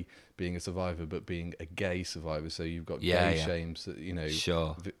only being a survivor but being a gay survivor. So you've got gay shames,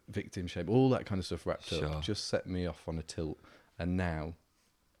 victim shame, all that kind of stuff wrapped up, just set me off on a tilt. And now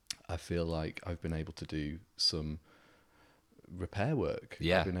I feel like I've been able to do some repair work.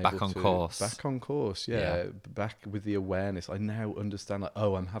 Back on course, back with the awareness. I now understand,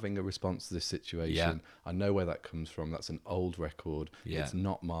 I'm having a response to this situation. I know where that comes from. That's an old record. It's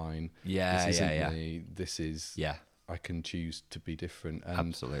not mine. This isn't me. This is I can choose to be different. And,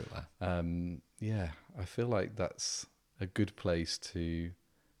 absolutely. I feel like that's a good place to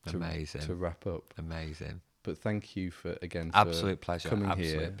wrap up. Amazing. But thank you for absolute pleasure. Coming absolute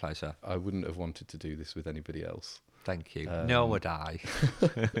here. Pleasure. I wouldn't have wanted to do this with anybody else. Thank you. Nor would I.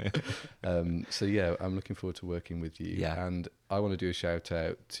 So I'm looking forward to working with you. Yeah. And I want to do a shout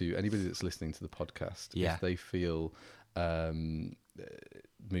out to anybody that's listening to the podcast. Yeah. If they feel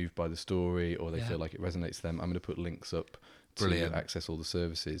moved by the story, or they feel like it resonates to them, I'm going to put links up to access all the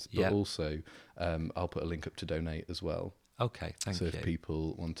services. But also, I'll put a link up to donate as well. Okay, thank you. So if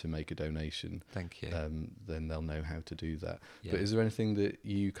people want to make a donation, thank you, then they'll know how to do that. But is there anything that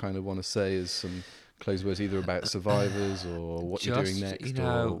you kind of want to say as some close words, either about survivors or what you're doing next,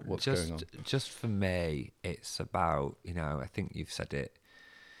 or what's going on? Just for me, it's about, I think you've said it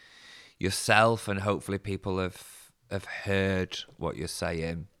yourself, and hopefully people have heard what you're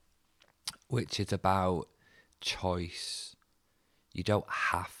saying, which is about choice. You don't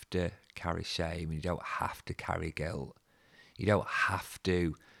have to carry shame. You don't have to carry guilt. You don't have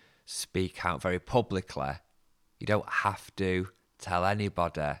to speak out very publicly. You don't have to tell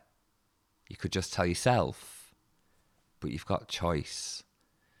anybody. You could just tell yourself, but you've got choice.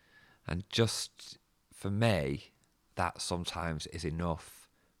 And just for me, that sometimes is enough,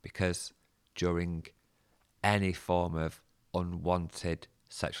 because during any form of unwanted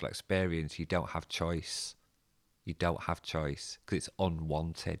sexual experience, you don't have choice. You don't have choice because it's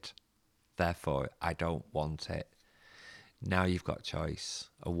unwanted. Therefore, I don't want it. Now you've got choice.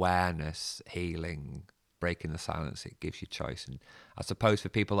 Awareness, healing, breaking the silence, it gives you choice. And I suppose for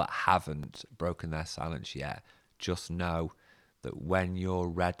people that haven't broken their silence yet, just know that when you're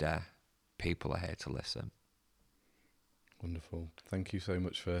ready, people are here to listen. Wonderful. Thank you so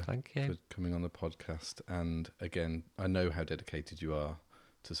much for coming on the podcast. And again, I know how dedicated you are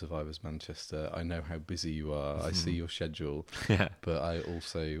to Survivors Manchester. I know how busy you are. I see your schedule. But I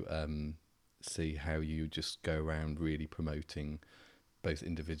also see how you just go around really promoting both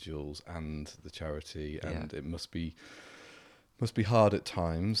individuals and the charity. And it must be must be hard at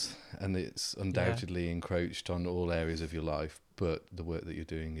times, and it's undoubtedly encroached on all areas of your life, but the work that you're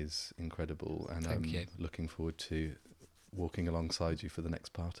doing is incredible, and Thank I'm you. looking forward to walking alongside you for the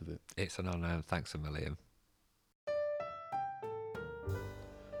next part of it. It's an honour, and thanks a million.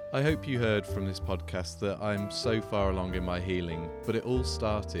 I hope you heard from this podcast that I'm so far along in my healing, but it all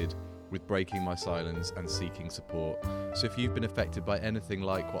started with breaking my silence and seeking support. So if you've been affected by anything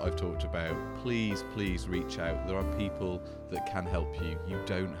like what I've talked about, please reach out. There are people that can help you. You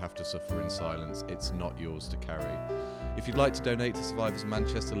don't have to suffer in silence. It's not yours to carry. If you'd like to donate to Survivors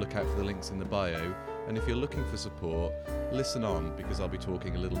Manchester, look out for the links in the bio. And if you're looking for support, listen on, because I'll be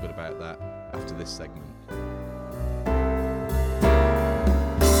talking a little bit about that after this segment.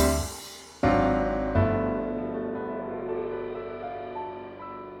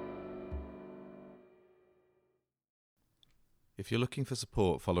 If you're looking for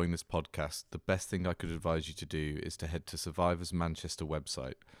support following this podcast, the best thing I could advise you to do is to head to Survivors Manchester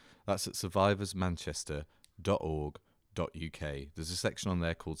website. That's at survivorsmanchester.org.uk. There's a section on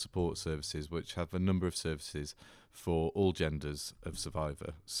there called Support Services, which have a number of services for all genders of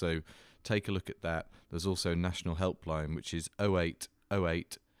survivor. So take a look at that. There's also a national helpline, which is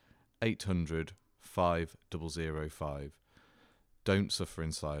 0808 800 5005. Don't suffer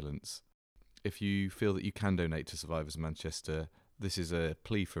in silence. If you feel that you can donate to Survivors Manchester, this is a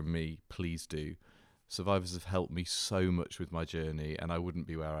plea from me, please do. Survivors have helped me so much with my journey, and I wouldn't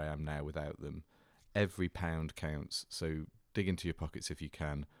be where I am now without them. Every pound counts, so dig into your pockets if you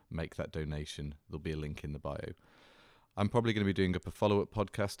can, make that donation. There'll be a link in the bio. I'm probably going to be doing up a follow-up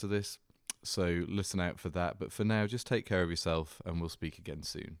podcast to this, so listen out for that. But for now, just take care of yourself, and we'll speak again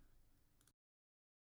soon.